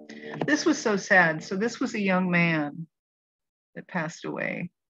 This was so sad. So this was a young man that passed away.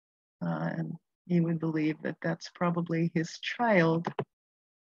 And you would believe that that's probably his child.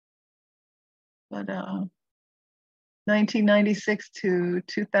 But 1996 to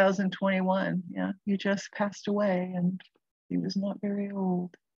 2021, yeah, he just passed away and he was not very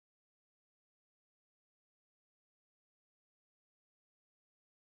old.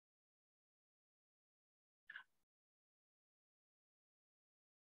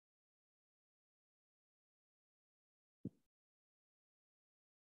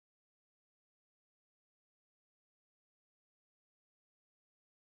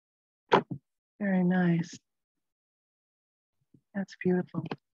 Very nice. That's beautiful.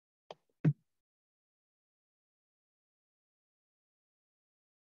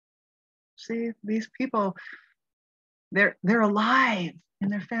 See, these people, they're alive in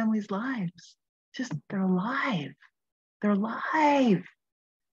their families' lives. Just, they're alive. They're alive.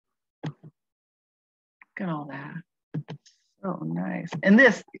 Look at all that. So nice. And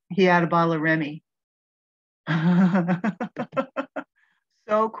this, he had a bottle of Remy.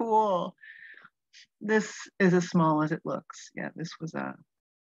 So cool. This is as small as it looks. Yeah, this was a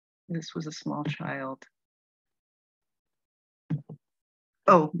small child.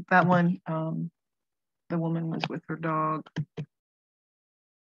 Oh, that one, the woman was with her dog.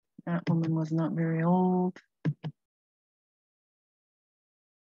 That woman was not very old.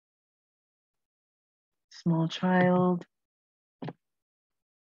 Small child.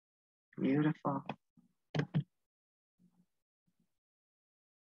 Beautiful.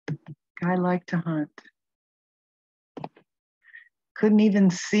 Guy liked to hunt. Couldn't even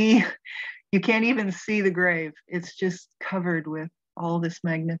see, you can't even see the grave. It's just covered with all this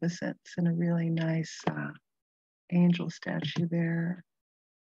magnificence and a really nice angel statue there.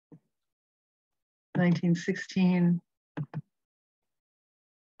 1916.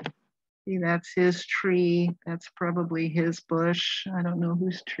 See, that's his tree. That's probably his bush. I don't know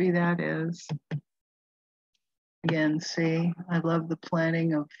whose tree that is. Again, see, I love the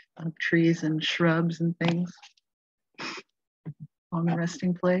planting of trees and shrubs and things on the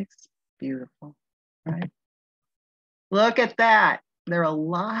resting place. Beautiful, right? Look at that. They're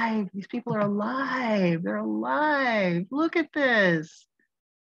alive. These people are alive. They're alive. Look at this.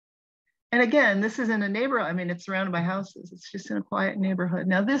 And again, this is in a neighborhood. I mean, it's surrounded by houses. It's just in a quiet neighborhood.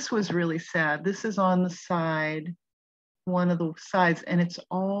 Now, this was really sad. This is on the side, one of the sides, and it's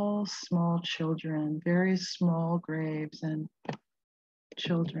all small children, very small graves and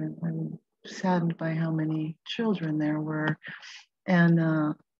children. I'm saddened by how many children there were.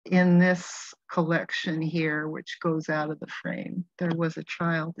 And in this collection here, which goes out of the frame, there was a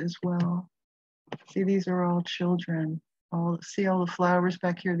child as well. See, these are all children. See all the flowers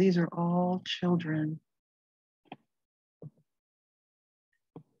back here? These are all children.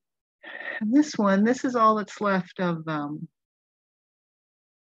 And this one, this is all that's left of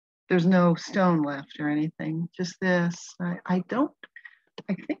there's no stone left or anything, just this. I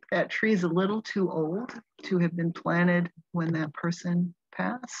think that tree is a little too old to have been planted when that person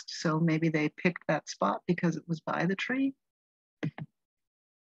passed. So maybe they picked that spot because it was by the tree.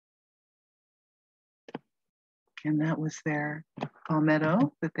 And that was their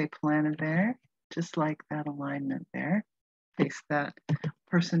palmetto that they planted there, just like that alignment there. Face that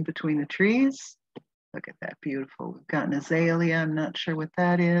person between the trees. Look at that, beautiful. We've got an azalea. I'm not sure what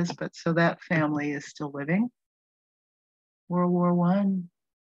that is, but so that family is still living. World War I.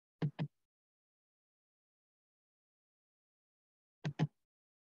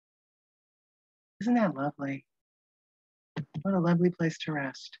 Isn't that lovely? What a lovely place to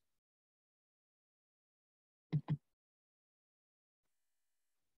rest.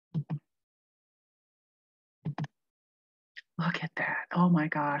 Look at that. Oh my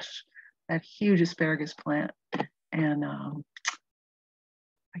gosh. That huge asparagus plant. And I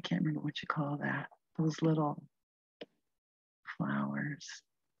can't remember what you call that. Those little flowers.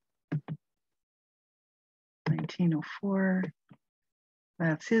 1904.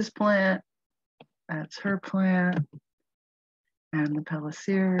 That's his plant. That's her plant. And the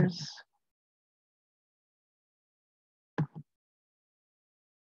Pellissiers.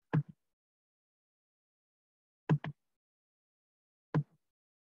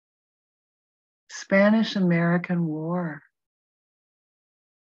 Spanish-American War.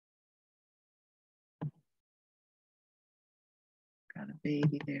 Got a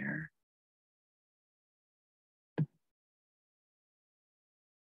baby there.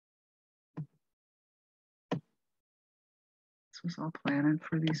 This was all planted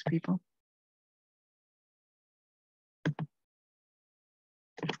for these people.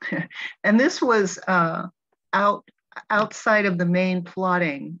 And this was outside of the main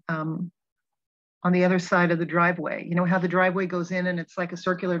plotting, on the other side of the driveway. You know how the driveway goes in and it's like a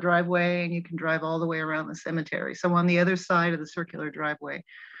circular driveway and you can drive all the way around the cemetery. So on the other side of the circular driveway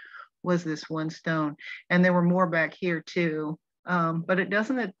was this one stone. And there were more back here too, but it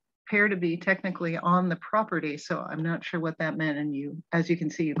doesn't appear to be technically on the property. So I'm not sure what that meant. And you, as you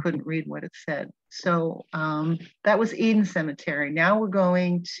can see, you couldn't read what it said. So that was Eden Cemetery. Now we're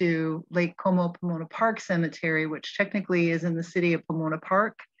going to Lake Como-Pomona Park Cemetery, which technically is in the city of Pomona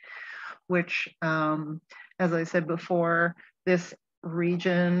Park, which, as I said before, this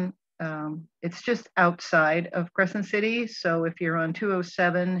region, it's just outside of Crescent City. So if you're on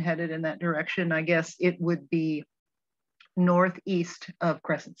 207 headed in that direction, I guess it would be northeast of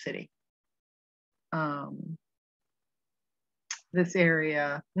Crescent City. This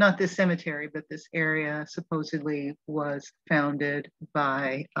area, not this cemetery, but this area supposedly was founded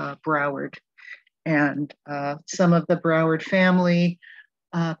by Broward. And some of the Broward family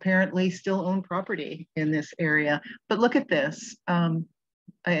apparently still own property in this area. But look at this.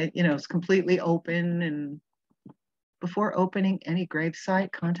 It's completely open, and before opening any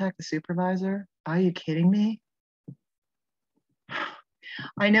gravesite, contact the supervisor. Are you kidding me?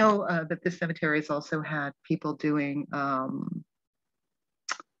 I know that this cemetery has also had people doing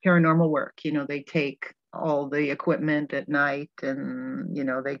paranormal work. You know, they take all the equipment at night and, you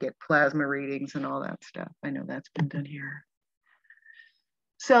know, they get plasma readings and all that stuff. I know that's been done here.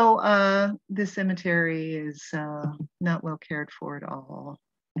 So this cemetery is not well cared for at all,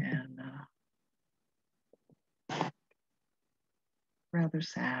 and rather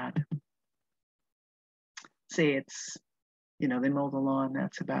sad. See, it's, you know, they mow the lawn,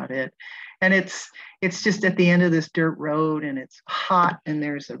 that's about it. And it's just at the end of this dirt road, and it's hot, and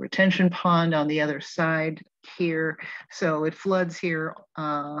there's a retention pond on the other side here. So it floods here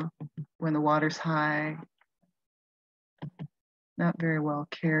when the water's high. Not very well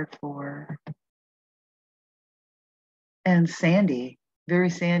cared for. And sandy, very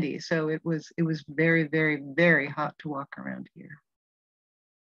sandy. So it was very, very, very hot to walk around here.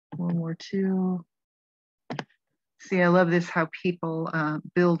 World War II. See, I love this, how people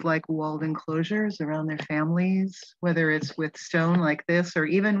build like walled enclosures around their families, whether it's with stone like this or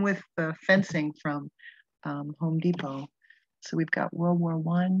even with the fencing from Home Depot. So we've got World War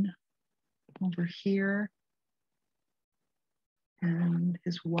I over here, and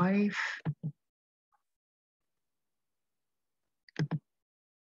his wife.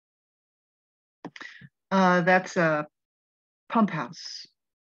 That's a pump house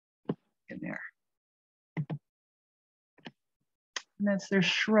in there. And that's their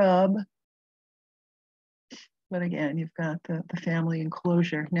shrub. But again, you've got the family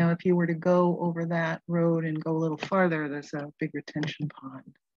enclosure. Now, if you were to go over that road and go a little farther, there's a big retention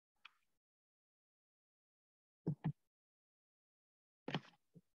pond.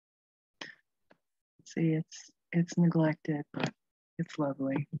 See, it's neglected, but it's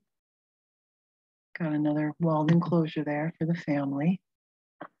lovely. Got another walled enclosure there for the family.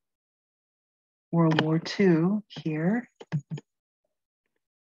 World War II here.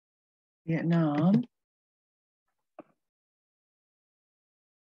 Vietnam.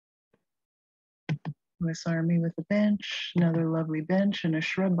 US Army with a bench, another lovely bench and a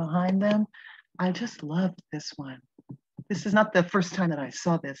shrub behind them. I just loved this one. This is not the first time that I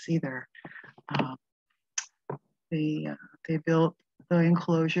saw this either. They built the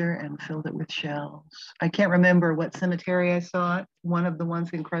enclosure and filled it with shells. I can't remember what cemetery I saw it. One of the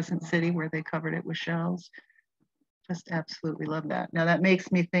ones in Crescent City where they covered it with shells. Just absolutely love that. Now that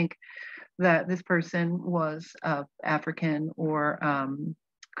makes me think that this person was of African or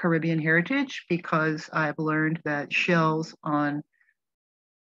Caribbean heritage, because I've learned that shells on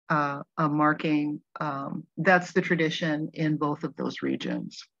a marking, that's the tradition in both of those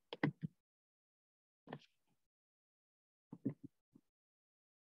regions.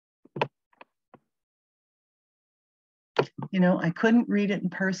 You know, I couldn't read it in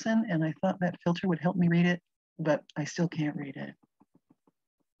person, and I thought that filter would help me read it, but I still can't read it.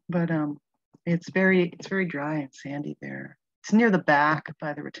 But it's very dry and sandy there. It's near the back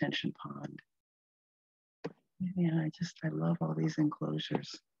by the retention pond. Yeah, I love all these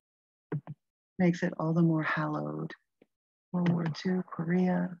enclosures. Makes it all the more hallowed. World War II,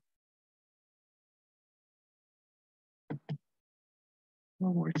 Korea.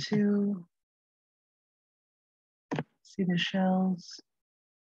 World War II. See the shells.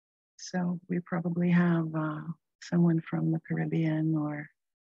 So we probably have someone from the Caribbean or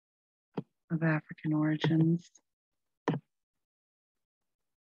of African origins.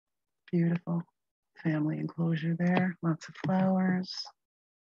 Beautiful family enclosure there, lots of flowers.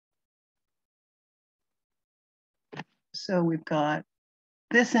 So we've got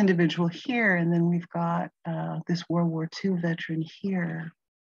this individual here, and then we've got this World War II veteran here.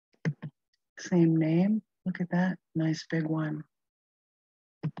 Same name, look at that, nice big one.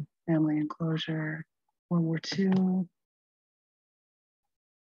 Family enclosure, World War II.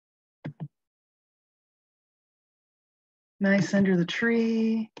 Nice under the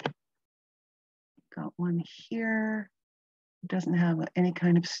tree. Got one here. It doesn't have any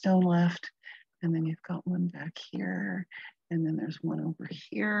kind of stone left. And then you've got one back here. And then there's one over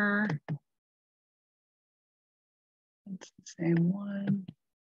here. It's the same one.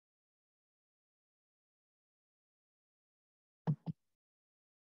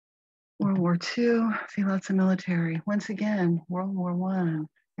 World War II, see lots of military. Once again, World War I.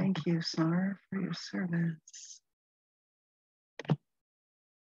 Thank you, SAR, for your service.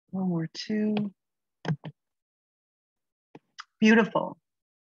 World War II. Beautiful.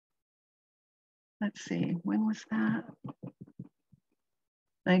 Let's see, when was that?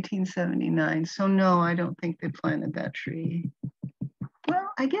 1979. So no, I don't think they planted that tree.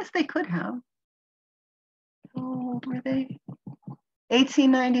 Well, I guess they could have. How old were they?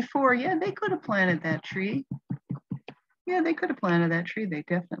 1894. Yeah, they could have planted that tree. Yeah, they could have planted that tree. They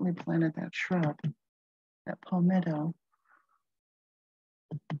definitely planted that shrub, that palmetto.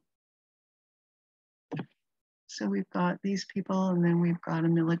 So we've got these people, and then we've got a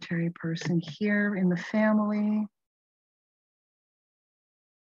military person here in the family.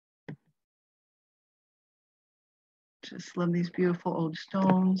 Just love these beautiful old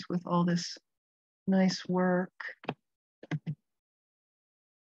stones with all this nice work.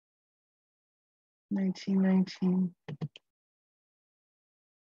 1919.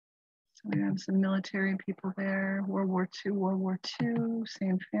 So we have some military people there. World War II,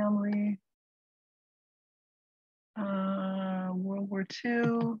 same family. World War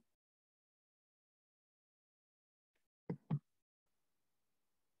II.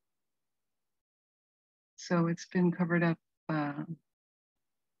 So it's been covered up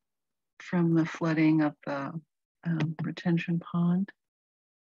from the flooding of the retention pond.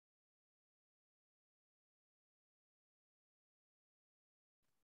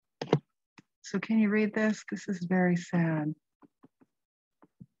 So can you read this? This is very sad.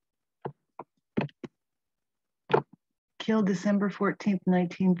 Killed December 14th,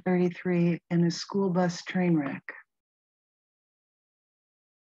 1933 in a school bus train wreck.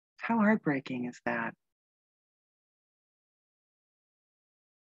 How heartbreaking is that?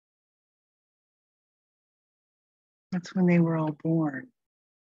 That's when they were all born.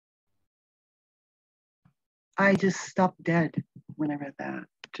 I just stopped dead when I read that.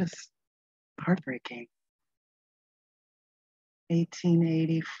 Just heartbreaking.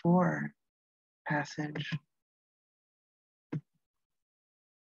 1884 passage.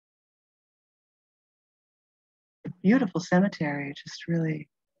 Beautiful cemetery, just really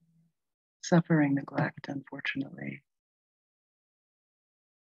suffering neglect, unfortunately.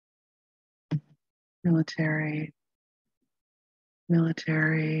 Military,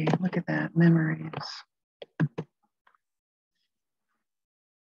 military, look at that, memories.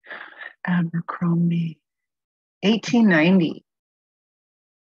 Abercrombie, 1890,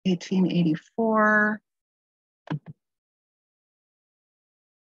 1884.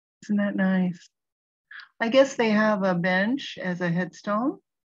 Isn't that nice? I guess they have a bench as a headstone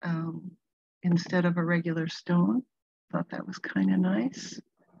instead of a regular stone. Thought that was kind of nice.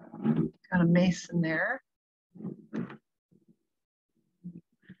 Got a mason there.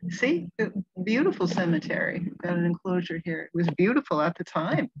 See, beautiful cemetery. Got an enclosure here. It was beautiful at the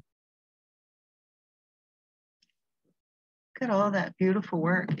time. Look at all that beautiful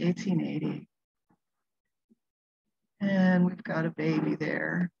work, 1880. And we've got a baby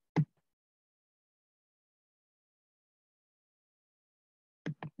there.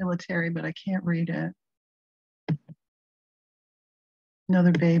 Military, but I can't read it.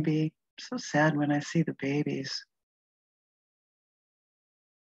 Another baby. I'm so sad when I see the babies.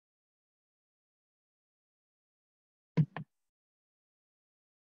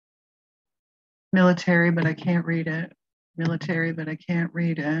 Military, but I can't read it. Military, but I can't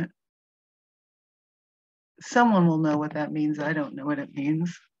read it. Someone will know what that means. I don't know what it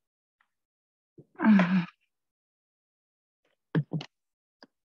means.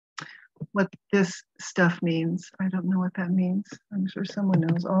 What this stuff means. I don't know what that means. I'm sure someone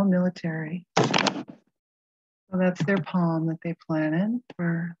knows. All military. So that's their palm that they planted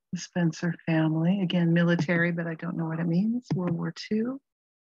for the Spencer family. Again, military, but I don't know what it means. World War II,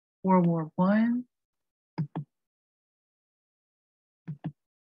 World War I.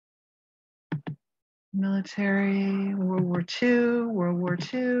 Military, World War II, World War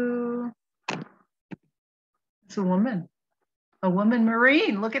II. It's a woman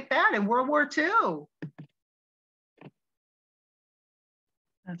Marine. Look at that in World War II.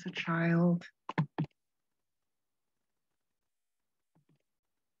 That's a child.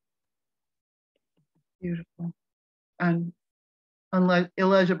 Beautiful.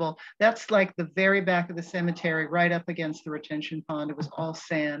 Illegible. That's like the very back of the cemetery, right up against the retention pond. It was all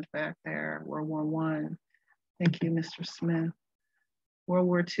sand back there. World War I. Thank you, Mr. Smith. World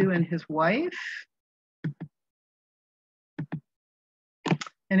War II and his wife.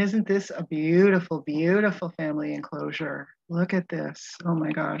 And isn't this a beautiful, beautiful family enclosure? Look at this. Oh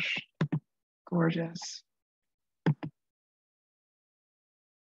my gosh. Gorgeous.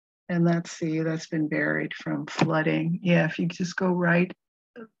 And that's been buried from flooding. Yeah, if you just go right,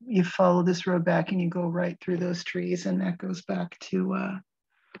 you follow this road back and you go right through those trees, and that goes back to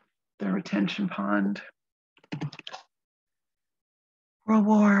the retention pond. World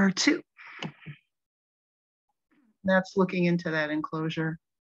War II. That's looking into that enclosure.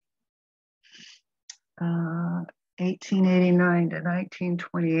 1889 to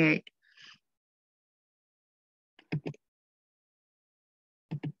 1928.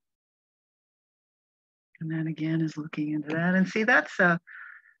 And then again is looking into that. And see, that's a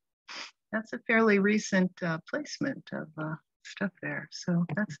fairly recent placement of stuff there. So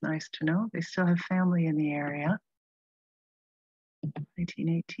that's nice to know. They still have family in the area.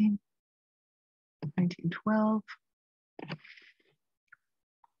 1918, 1912.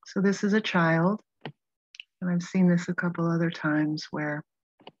 So this is a child. And I've seen this a couple other times where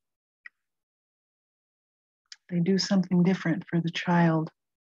they do something different for the child.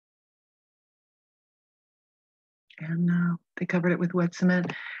 And they covered it with wet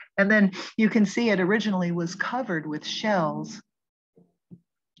cement. And then you can see it originally was covered with shells.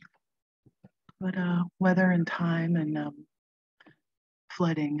 But weather and time and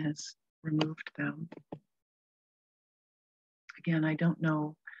flooding has removed them. Again, I don't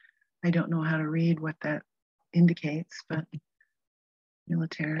know how to read what that indicates, but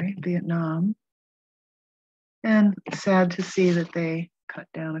military, Vietnam. And sad to see that they cut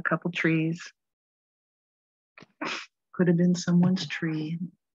down a couple trees. Could have been someone's tree.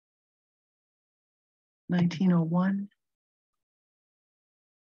 1901.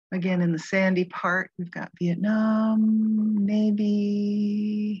 Again, in the sandy part, we've got Vietnam,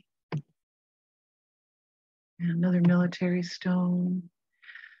 Navy, and another military stone.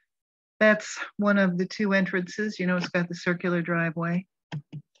 That's one of the two entrances. You know, it's got the circular driveway.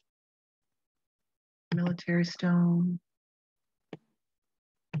 Military stone.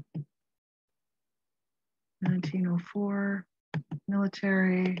 1904,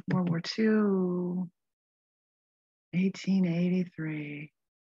 military, World War II, 1883.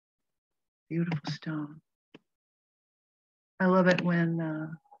 Beautiful stone. I love it when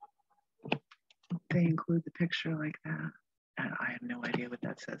they include the picture like that. I have no idea what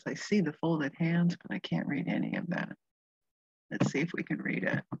that says. I see the folded hands, but I can't read any of that. Let's see if we can read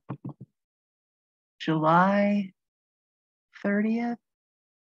it. July 30th,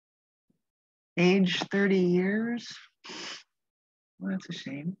 age 30 years. Well, that's a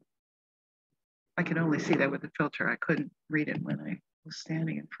shame. I could only see that with the filter. I couldn't read it when I was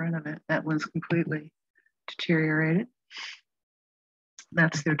standing in front of it. That one's completely deteriorated.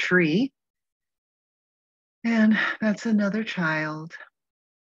 That's their tree. And that's another child.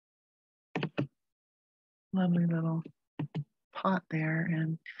 Lovely little pot there.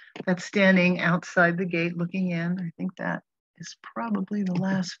 And that's standing outside the gate looking in. I think that is probably the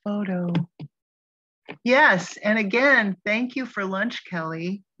last photo. Yes, and again, thank you for lunch,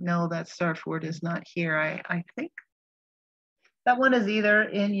 Kelly. No, that Starford is not here. I think that one is either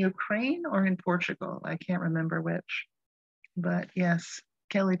in Ukraine or in Portugal. I can't remember which. But yes,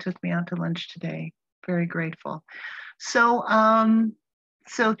 Kelly took me out to lunch today. Very grateful. So,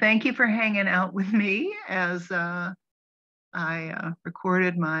 so thank you for hanging out with me as I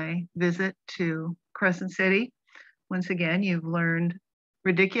recorded my visit to Crescent City. Once again, you've learned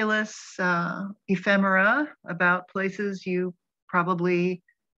ridiculous ephemera about places you probably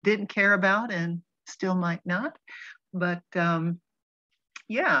didn't care about and still might not. But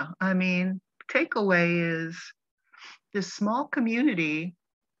yeah, I mean, takeaway is this small community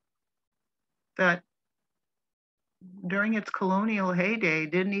that during its colonial heyday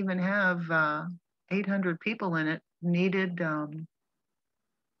didn't even have 800 people in it, needed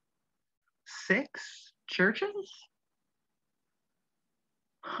 6 churches?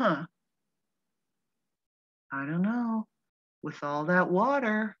 Huh. I don't know. With all that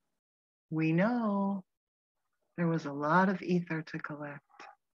water, we know there was a lot of ether to collect.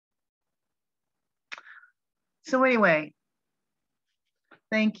 So anyway,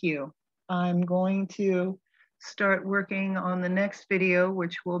 thank you. I'm going to start working on the next video,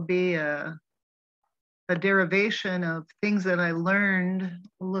 which will be a derivation of things that I learned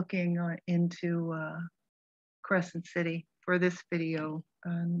looking into Crescent City for this video.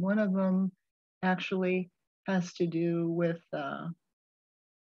 And one of them actually has to do with a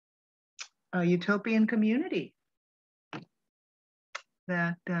utopian community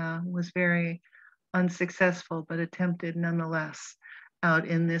that was very unsuccessful, but attempted nonetheless out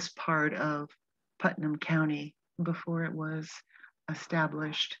in this part of Putnam County before it was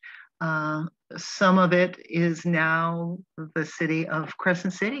established. Some of it is now the city of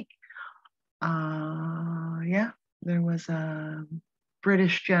Crescent City. Yeah, there was a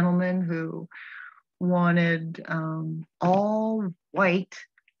British gentleman who wanted all white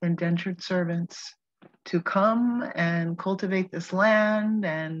indentured servants to come and cultivate this land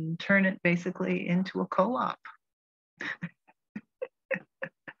and turn it basically into a co-op.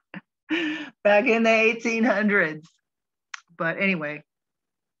 Back in the 1800s. But anyway,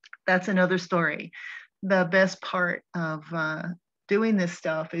 that's another story. The best part of doing this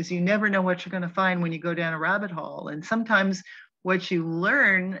stuff is you never know what you're going to find when you go down a rabbit hole. And sometimes what you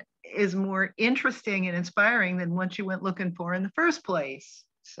learn is more interesting and inspiring than what you went looking for in the first place.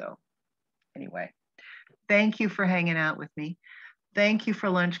 So anyway, thank you for hanging out with me. Thank you for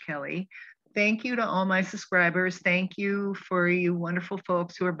lunch, Kelly. Thank you to all my subscribers. Thank you for you wonderful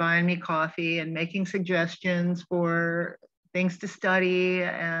folks who are buying me coffee and making suggestions for things to study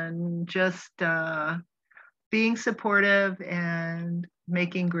and just being supportive and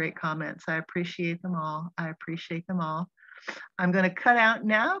making great comments. I appreciate them all. I appreciate them all. I'm going to cut out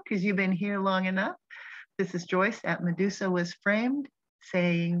now because you've been here long enough. This is Joyce at MedusaWasFramed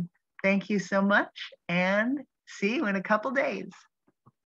saying thank you so much and see you in a couple days.